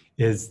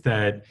 is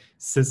that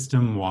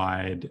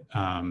system-wide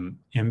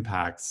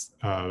impacts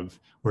of,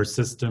 or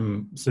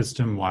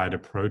system-wide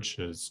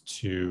approaches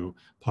to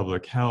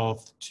public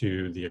health,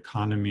 to the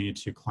economy,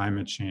 to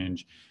climate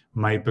change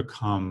might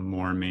become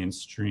more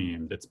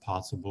mainstreamed. It's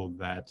possible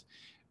that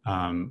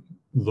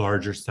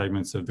larger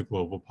segments of the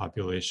global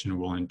population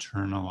will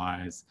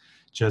internalize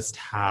just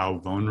how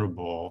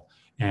vulnerable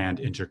and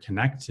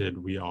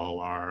interconnected we all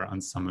are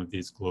on some of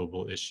these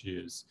global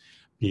issues,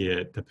 be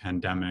it the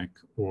pandemic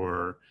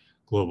or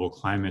global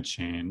climate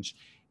change.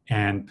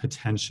 And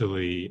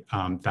potentially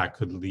that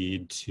could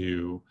lead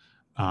to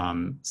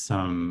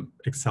some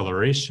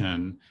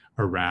acceleration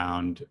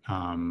around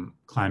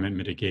climate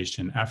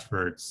mitigation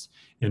efforts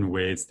in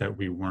ways that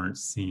we weren't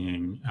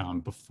seeing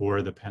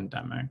before the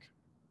pandemic.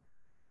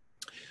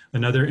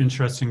 Another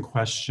interesting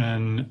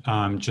question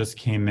just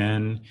came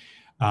in.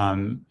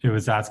 It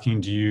was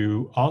asking, do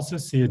you also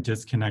see a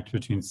disconnect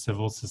between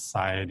civil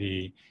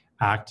society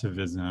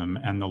activism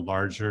and the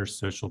larger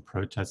social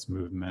protest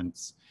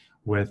movements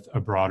with a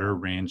broader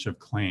range of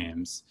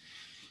claims?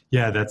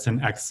 Yeah, that's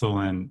an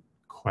excellent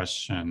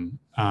question.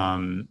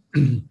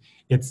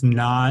 It's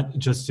not,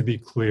 just to be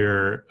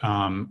clear,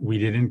 we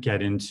didn't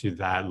get into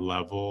that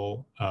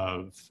level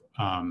of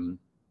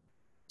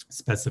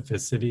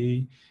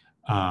specificity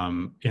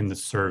in the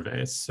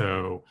survey.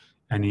 So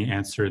any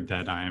answer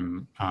that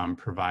I'm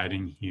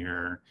providing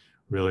here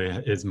really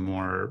is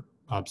more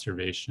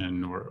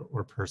observation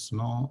or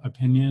personal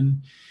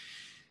opinion.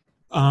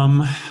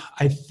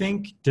 I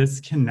think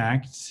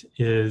disconnect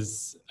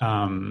is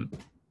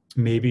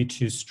maybe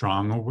too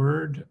strong a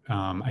word.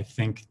 I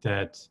think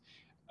that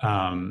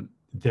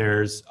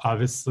there's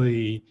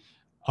obviously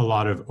a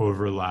lot of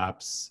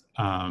overlaps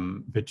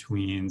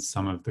between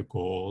some of the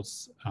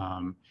goals.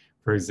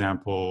 For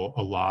example,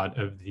 a lot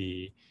of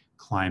the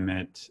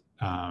climate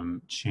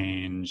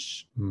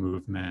change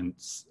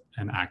movements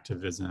and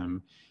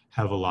activism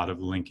have a lot of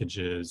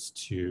linkages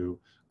to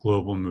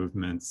global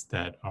movements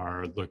that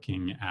are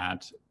looking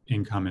at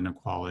income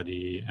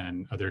inequality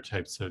and other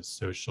types of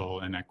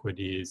social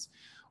inequities,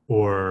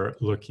 or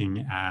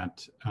looking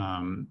at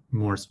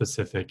more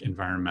specific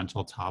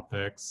environmental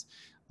topics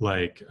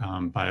like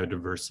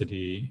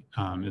biodiversity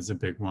is a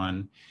big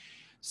one.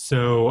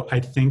 So I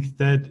think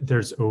that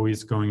there's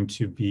always going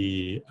to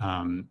be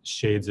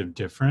shades of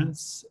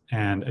difference.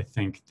 And I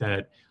think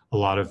that a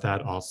lot of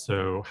that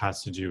also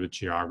has to do with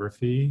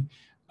geography.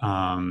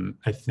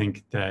 I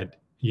think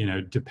that, you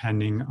know,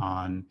 depending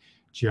on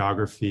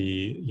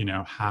geography, you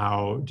know,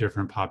 how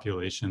different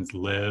populations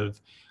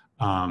live,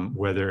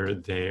 whether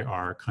they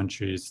are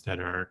countries that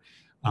are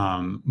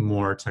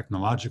more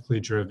technologically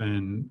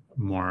driven,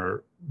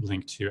 more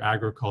linked to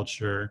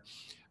agriculture.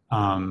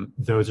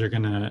 Those are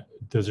gonna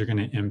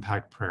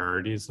impact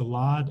priorities a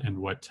lot and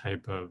what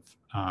type of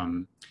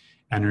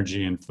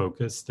energy and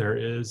focus there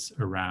is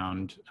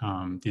around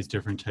these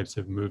different types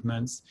of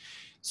movements.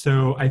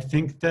 So I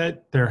think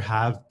that there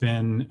have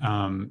been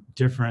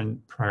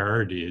different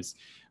priorities,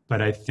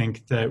 but I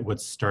think that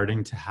what's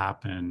starting to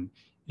happen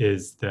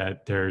is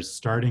that there's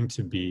starting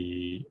to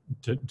be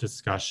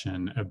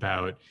discussion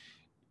about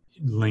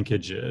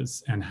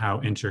linkages and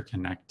how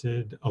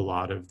interconnected a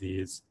lot of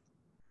these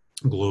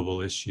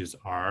global issues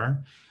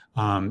are.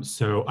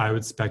 So I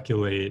would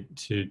speculate,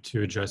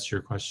 to address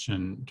your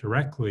question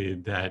directly,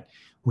 that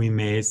we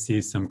may see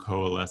some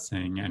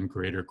coalescing and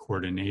greater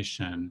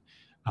coordination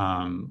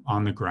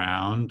on the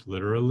ground,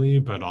 literally,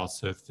 but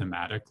also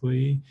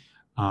thematically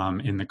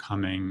in the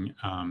coming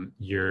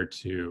year or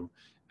two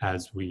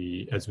as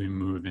we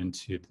move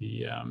into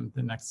the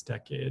next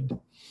decade.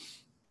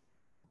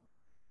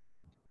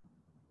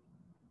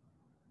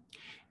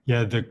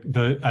 Yeah,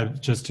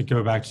 just to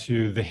go back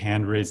to the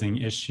hand raising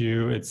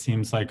issue, it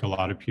seems like a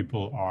lot of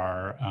people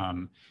are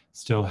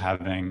still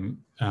having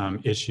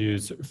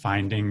issues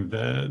finding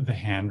the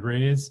hand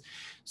raise.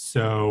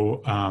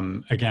 So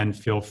again,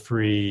 feel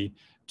free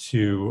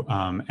to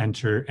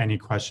enter any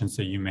questions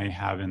that you may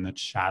have in the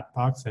chat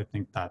box. I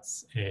think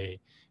that's an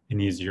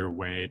easier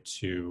way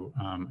to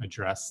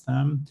address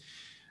them.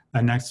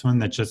 The next one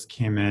that just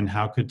came in: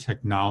 how could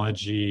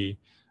technology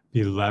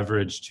be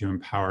leveraged to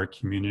empower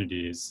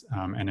communities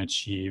and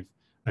achieve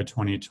a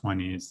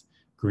 2020s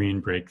green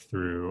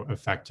breakthrough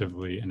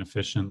effectively and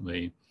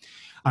efficiently?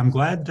 I'm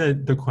glad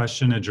that the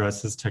question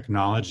addresses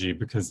technology,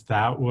 because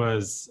that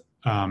was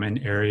an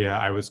area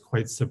I was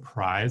quite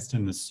surprised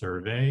in the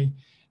survey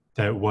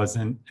that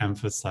wasn't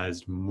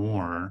emphasized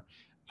more.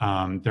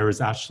 There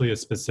was actually a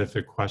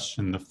specific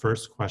question, the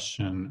first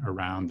question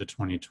around the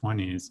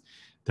 2020s,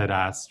 that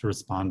asked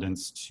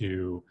respondents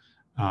to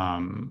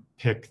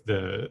pick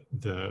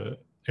the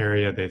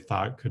area they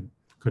thought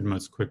could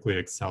most quickly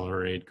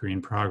accelerate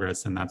green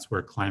progress, and that's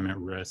where climate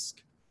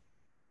risk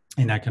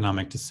in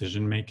economic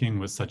decision making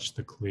was such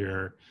the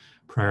clear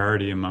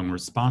priority among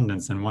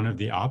respondents. And one of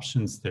the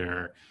options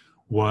there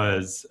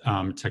was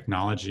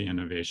technology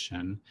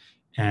innovation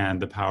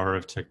and the power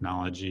of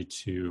technology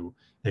to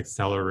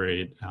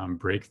accelerate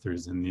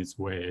breakthroughs in these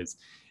ways.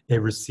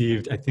 It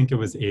received, I think it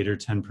was 8 or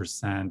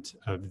 10%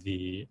 of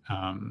the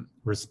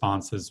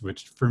responses,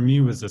 which for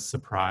me was a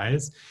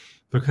surprise,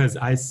 because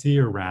I see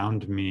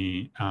around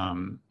me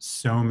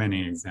so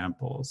many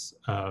examples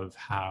of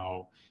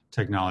how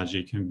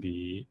technology can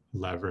be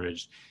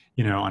leveraged.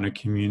 You know, on a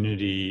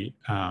community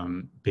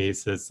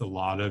basis, a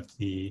lot of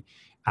the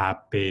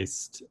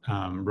app-based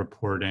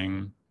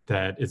reporting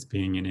that is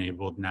being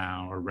enabled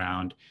now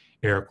around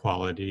air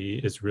quality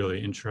is really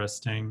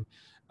interesting.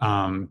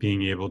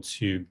 Being able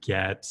to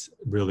get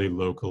really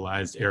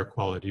localized air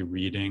quality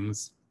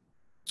readings,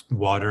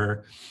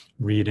 water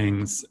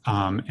readings,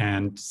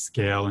 and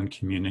scale and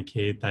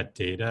communicate that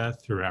data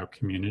throughout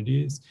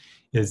communities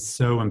is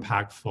so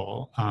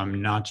impactful,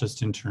 not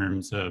just in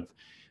terms of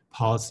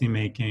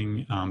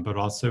policymaking, but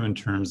also in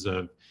terms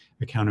of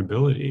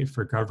accountability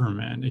for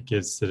government. It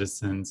gives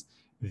citizens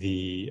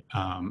the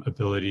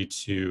ability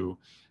to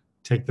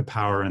take the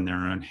power in their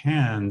own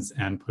hands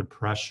and put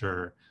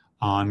pressure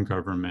on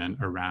government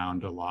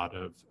around a lot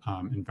of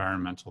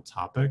environmental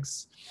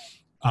topics.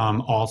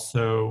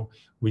 Also,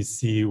 we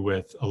see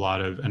with a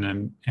lot of, and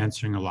I'm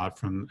answering a lot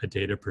from a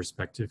data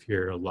perspective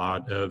here, a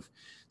lot of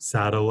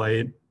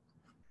satellite,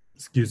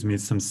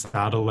 some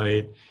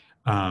satellite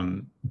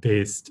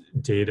based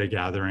data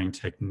gathering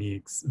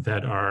techniques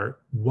that are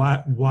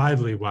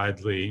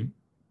widely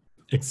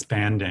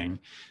expanding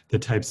the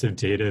types of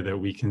data that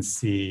we can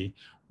see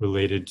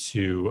related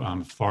to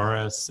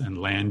forests and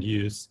land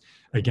use.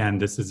 Again,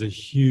 this is a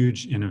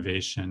huge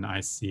innovation I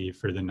see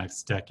for the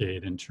next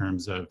decade in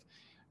terms of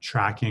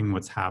tracking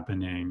what's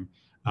happening,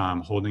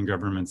 holding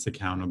governments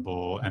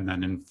accountable, and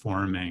then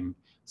informing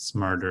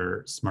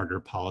smarter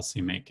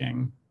policy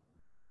making.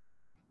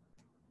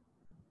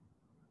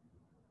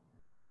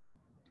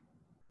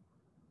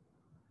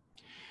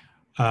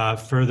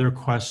 Further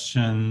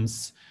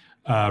questions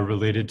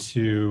related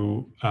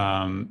to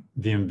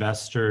the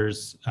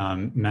investors,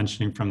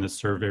 mentioning from the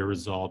survey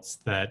results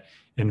that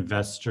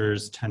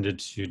investors tended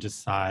to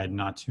decide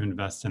not to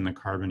invest in the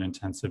carbon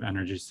intensive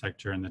energy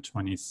sector in the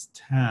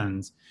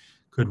 2010s.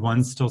 Could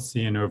one still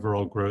see an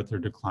overall growth or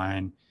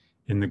decline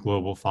in the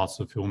global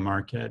fossil fuel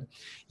market?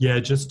 Yeah,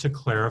 just to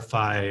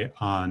clarify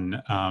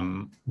on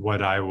what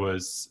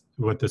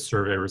the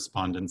survey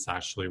respondents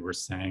actually were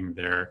saying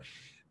there,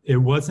 it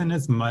wasn't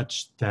as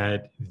much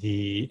that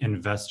the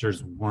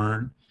investors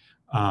weren't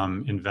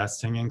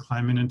investing in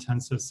climate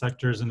intensive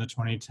sectors in the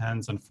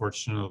 2010s.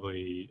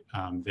 Unfortunately,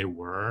 they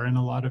were in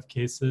a lot of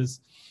cases.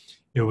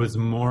 It was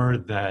more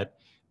that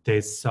they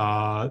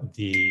saw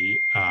the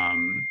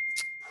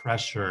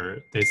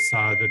pressure, they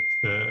saw that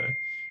the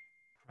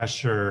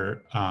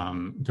pressure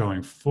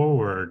going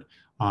forward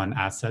on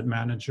asset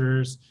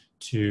managers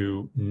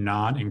to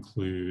not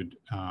include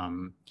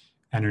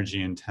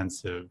energy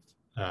intensive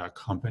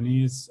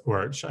companies,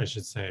 or I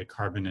should say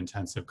carbon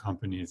intensive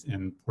companies,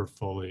 in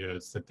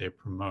portfolios that they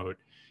promote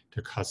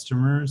to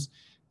customers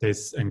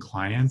and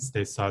clients.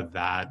 They saw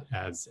that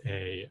as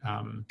a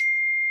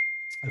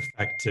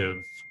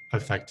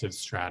effective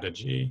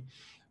strategy.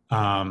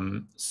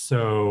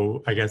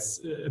 So I guess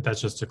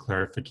that's just a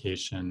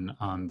clarification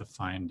on the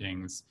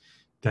findings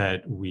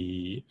that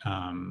we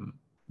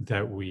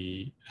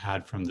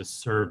had from the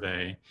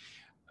survey.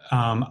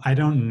 I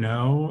don't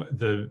know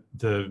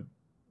the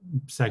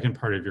second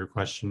part of your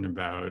question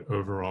about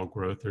overall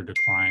growth or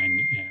decline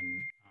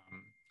in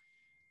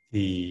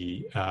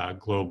the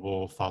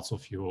global fossil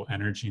fuel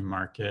energy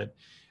market.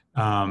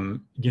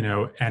 And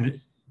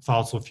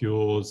fossil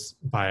fuels,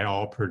 by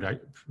all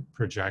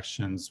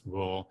projections,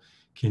 will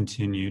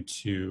continue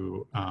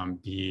to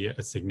be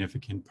a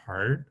significant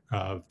part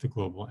of the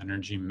global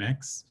energy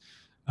mix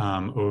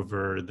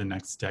over the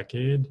next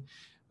decade.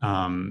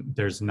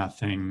 There's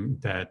nothing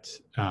that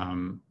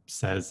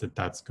says that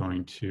that's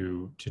going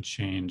to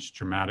change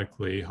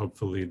dramatically.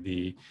 Hopefully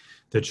the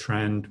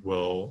trend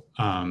will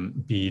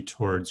be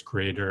towards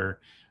greater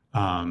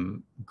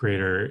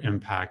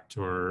impact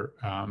or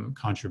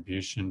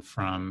contribution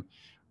from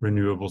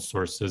renewable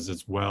sources,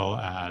 as well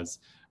as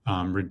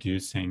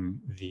reducing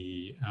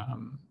the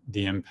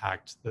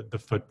impact, the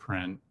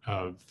footprint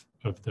of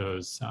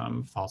those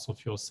fossil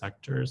fuel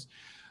sectors.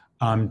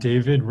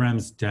 David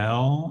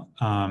Ramsdell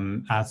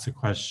asked a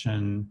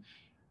question,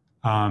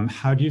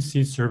 how do you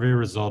see survey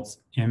results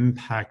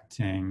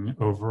impacting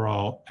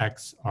overall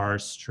XR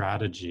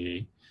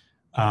strategy?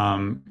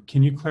 Can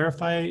you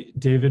clarify,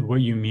 David,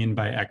 what you mean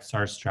by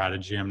XR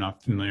strategy? I'm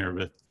not familiar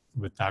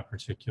with that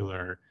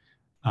particular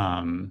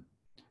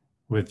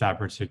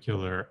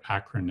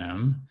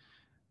acronym.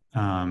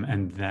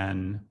 And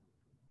then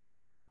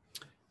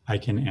I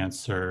can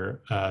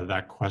answer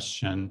that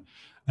question.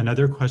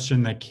 Another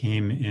question that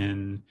came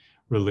in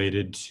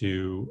related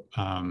to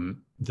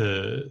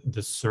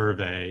the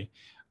survey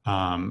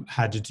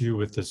had to do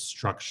with the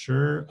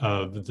structure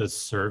of the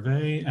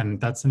survey.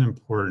 And that's an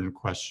important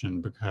question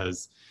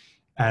because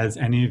as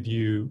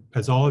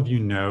all of you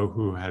know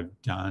who have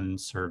done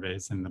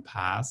surveys in the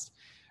past,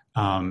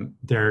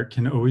 there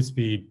can always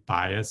be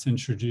bias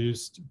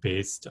introduced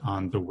based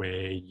on the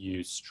way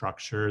you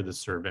structure the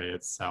survey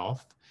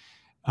itself.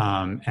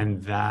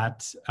 And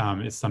that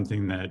is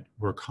something that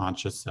we're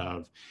conscious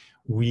of.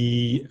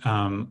 We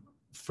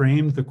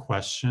framed the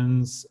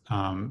questions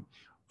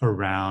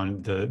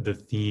around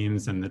the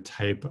themes and the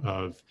type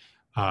of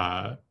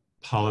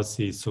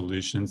policy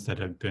solutions that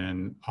have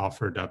been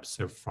offered up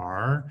so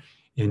far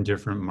in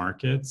different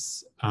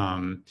markets.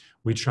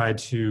 We tried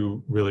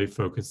to really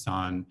focus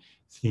on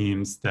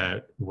themes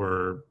that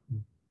were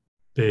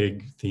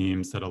big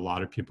themes that a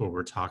lot of people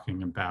were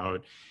talking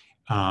about.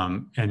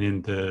 And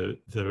in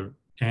the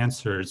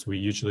answers, we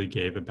usually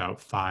gave about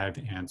 5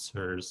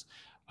 answers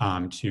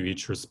to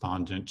each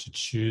respondent to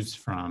choose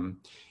from.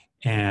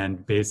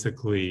 And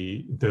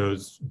basically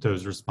those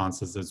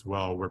responses as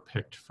well were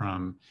picked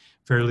from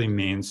fairly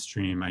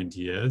mainstream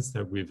ideas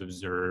that we've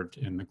observed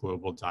in the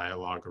global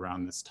dialogue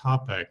around this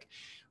topic.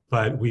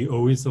 But we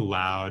always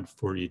allowed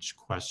for each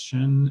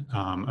question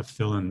a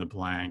fill in the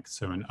blank,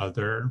 so an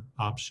other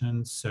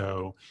option.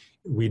 So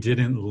we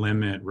didn't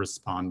limit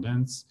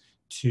respondents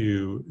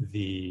to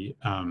the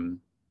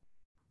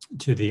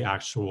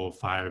actual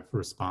 5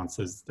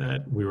 responses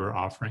that we were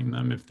offering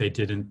them. If they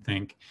didn't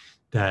think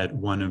that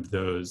one of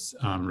those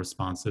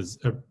responses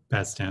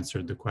best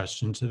answered the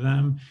question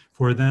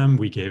for them,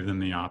 we gave them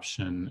the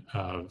option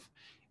of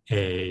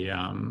a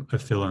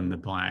fill in the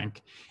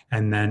blank.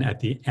 And then at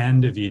the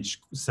end of each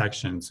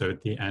section, so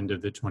at the end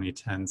of the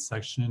 2010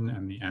 section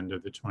and the end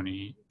of the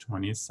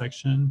 2020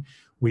 section,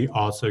 we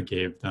also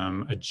gave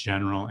them a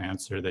general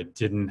answer that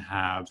didn't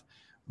have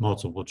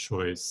multiple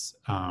choice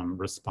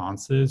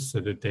responses so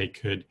that they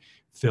could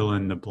fill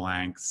in the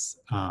blanks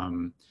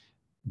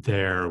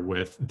there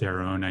with their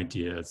own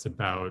ideas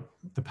about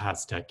the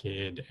past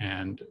decade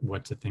and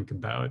what to think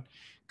about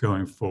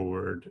going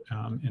forward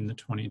in the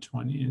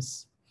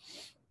 2020s.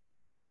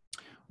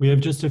 We have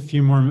just a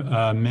few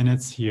more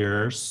minutes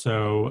here,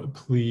 so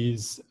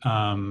please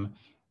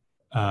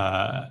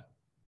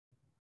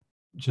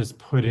just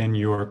put in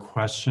your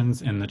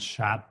questions in the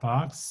chat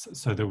box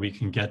so that we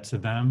can get to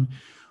them.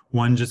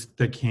 One just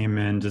that came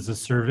in, does the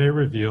survey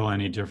reveal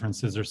any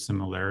differences or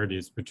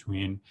similarities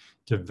between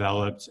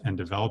developed and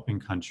developing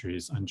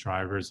countries on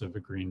drivers of a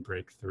green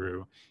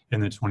breakthrough in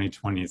the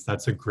 2020s?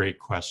 That's a great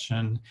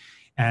question.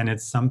 And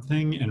it's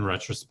something in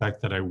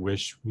retrospect that I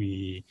wish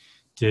we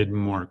did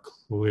more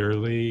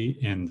clearly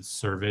in the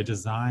survey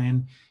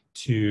design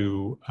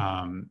to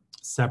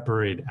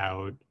separate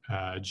out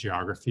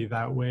geography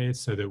that way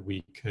so that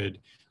we could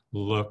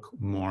look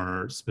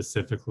more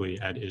specifically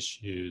at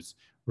issues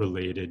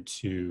related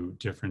to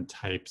different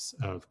types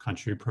of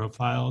country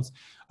profiles.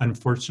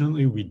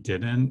 Unfortunately, we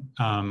didn't.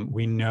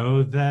 We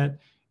know that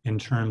in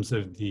terms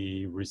of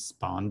the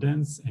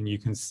respondents, and you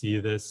can see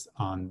this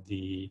on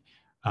the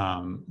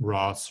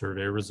raw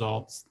survey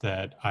results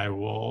that I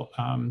will,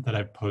 that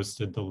I've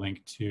posted the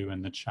link to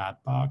in the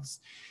chat box.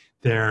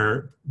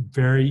 They're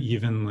very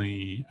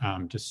evenly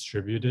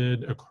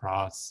distributed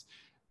across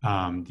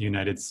the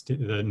United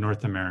States, the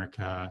North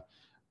America,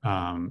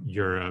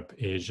 Europe,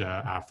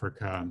 Asia,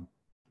 Africa,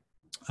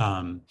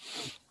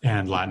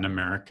 and Latin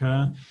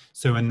America.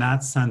 So in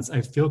that sense,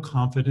 I feel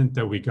confident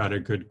that we got a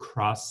good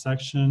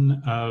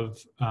cross-section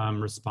of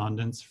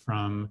respondents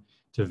from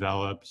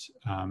developed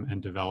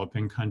and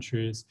developing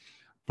countries,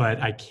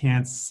 but I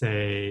can't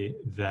say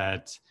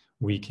that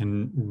we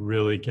can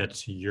really get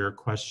to your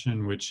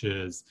question, which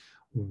is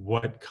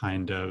what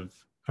kind of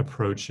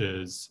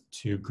approaches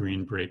to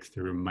green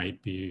breakthrough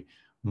might be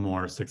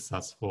more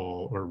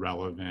successful or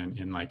relevant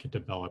in like a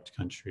developed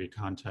country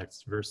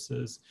context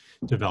versus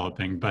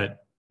developing.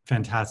 But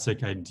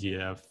fantastic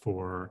idea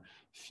for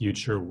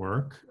future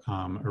work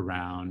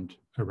around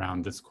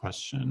this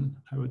question,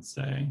 I would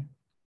say.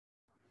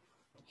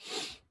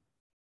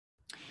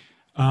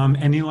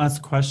 Any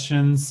last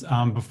questions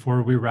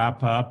before we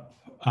wrap up?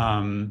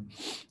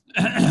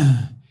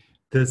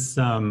 This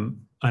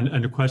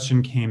a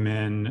question came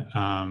in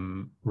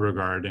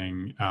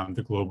regarding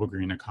the Global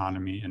Green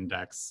Economy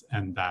Index,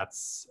 and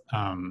that's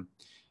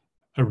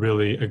a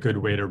good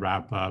way to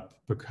wrap up,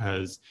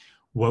 because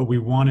what we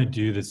want to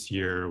do this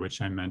year,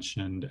 which I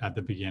mentioned at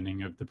the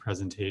beginning of the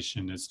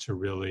presentation, is to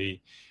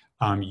really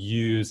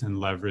use and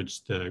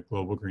leverage the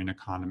Global Green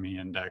Economy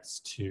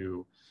Index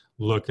to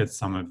look at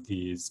some of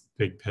these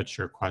big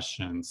picture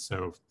questions.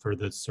 So for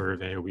the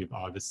survey, we've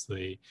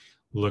obviously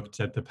looked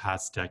at the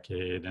past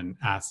decade and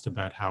asked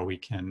about how we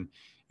can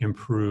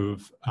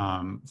improve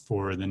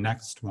for the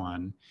next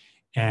one.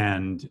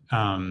 And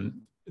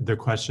the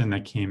question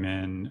that came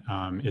in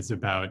is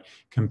about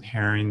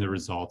comparing the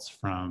results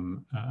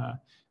from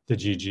the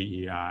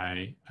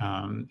GGEI.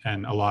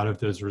 And a lot of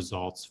those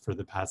results for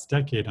the past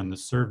decade on the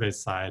survey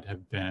side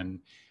have been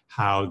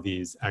how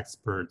these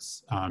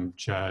experts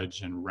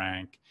judge and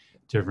rank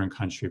different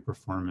country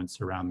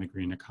performance around the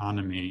green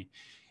economy,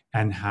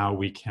 and how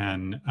we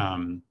can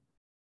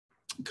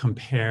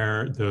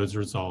compare those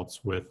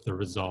results with the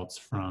results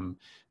from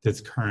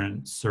this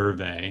current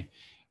survey,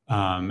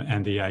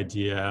 and the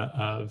idea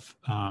of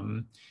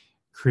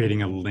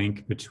creating a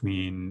link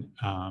between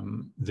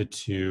the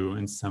two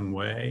in some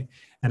way.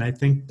 And I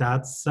think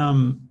that's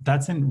a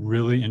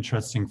really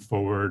interesting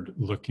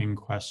forward-looking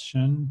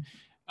question.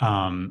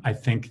 I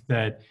think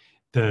that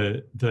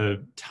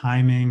the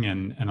timing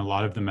and a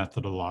lot of the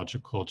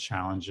methodological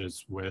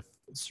challenges with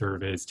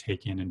surveys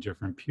taken in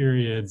different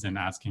periods and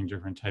asking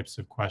different types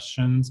of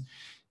questions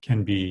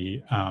can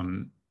be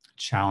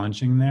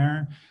challenging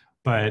there.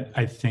 But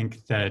I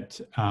think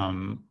that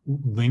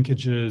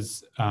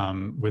linkages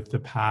with the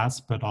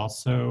past, but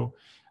also,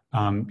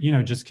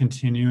 just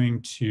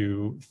continuing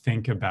to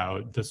think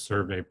about the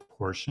survey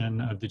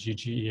portion of the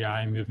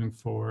GGEI moving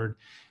forward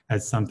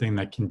as something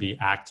that can be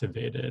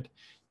activated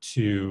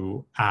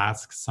to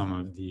ask some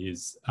of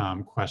these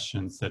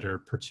questions that are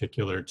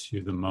particular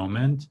to the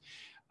moment,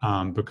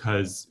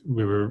 because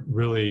we were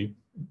really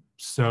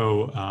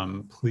so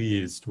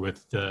pleased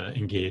with the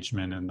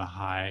engagement and the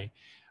high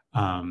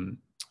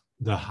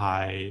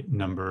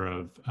number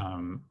of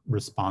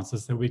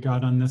responses that we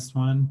got on this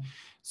one.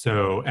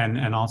 So,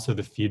 and also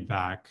the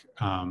feedback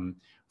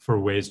for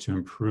ways to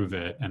improve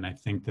it. And I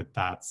think that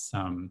that's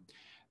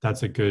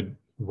a good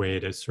way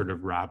to sort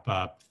of wrap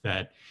up,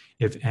 that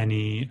if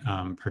any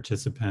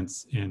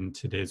participants in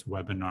today's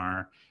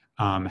webinar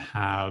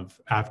have,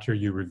 after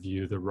you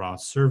review the raw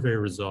survey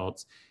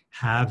results,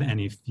 have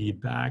any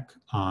feedback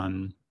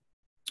on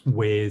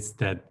ways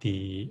that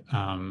the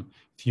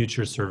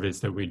future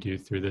surveys that we do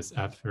through this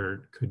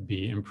effort could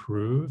be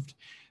improved,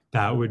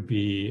 that would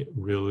be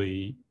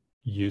really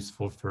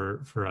useful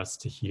for us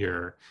to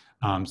hear.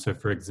 So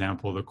for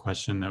example, the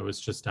question that was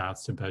just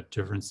asked about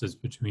differences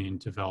between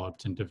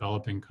developed and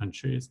developing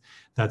countries,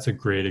 that's a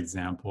great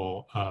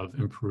example of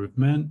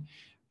improvement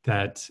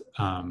that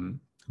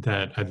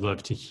I'd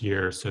love to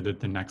hear, so that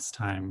the next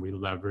time we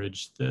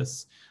leverage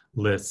this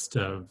list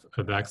of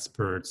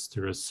experts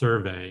through a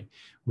survey,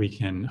 we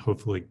can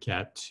hopefully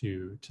get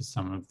to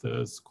some of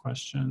those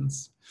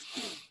questions.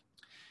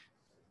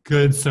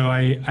 Good, so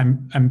I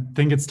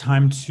think it's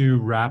time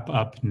to wrap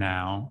up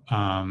now.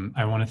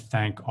 I want to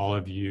thank all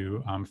of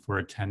you for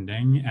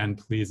attending, and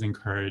please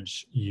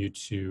encourage you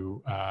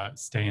to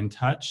stay in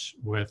touch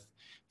with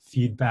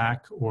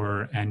feedback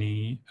or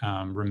any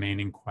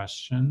remaining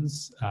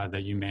questions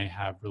that you may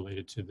have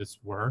related to this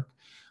work.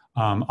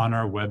 On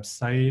our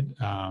website,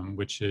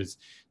 which is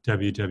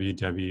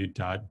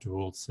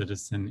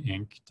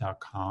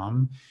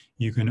www.dualcitizeninc.com,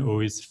 you can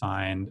always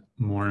find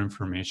more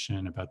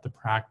information about the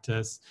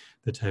practice,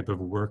 the type of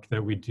work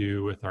that we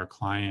do with our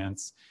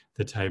clients,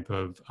 the type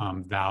of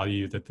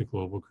value that the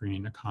Global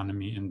Green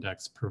Economy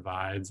Index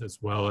provides, as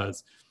well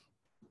as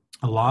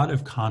a lot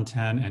of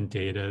content and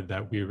data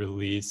that we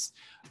release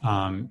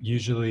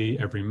usually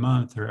every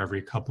month or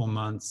every couple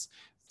months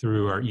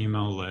through our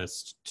email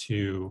list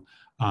to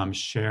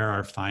share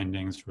our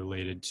findings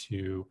related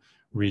to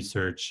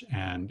research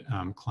and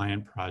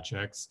client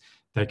projects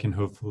that can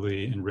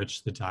hopefully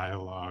enrich the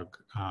dialogue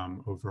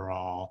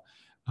overall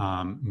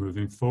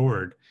moving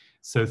forward.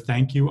 So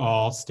thank you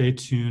all. Stay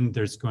tuned.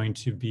 There's going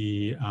to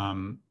be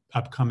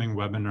upcoming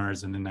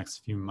webinars in the next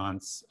few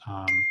months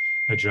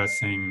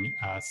addressing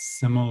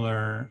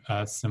similar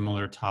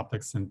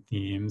topics and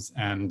themes.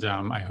 And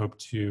I hope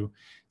to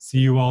see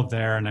you all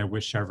there. And I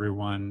wish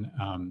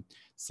everyone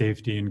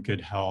safety and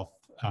good health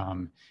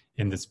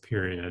in this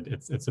period.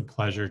 It's a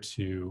pleasure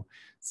to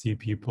see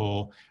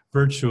people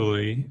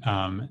virtually,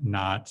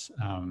 not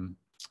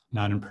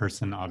in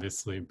person,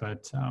 obviously,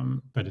 but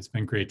it's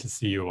been great to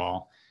see you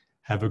all.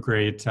 Have a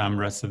great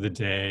rest of the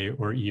day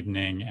or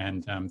evening,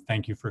 and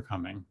thank you for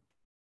coming.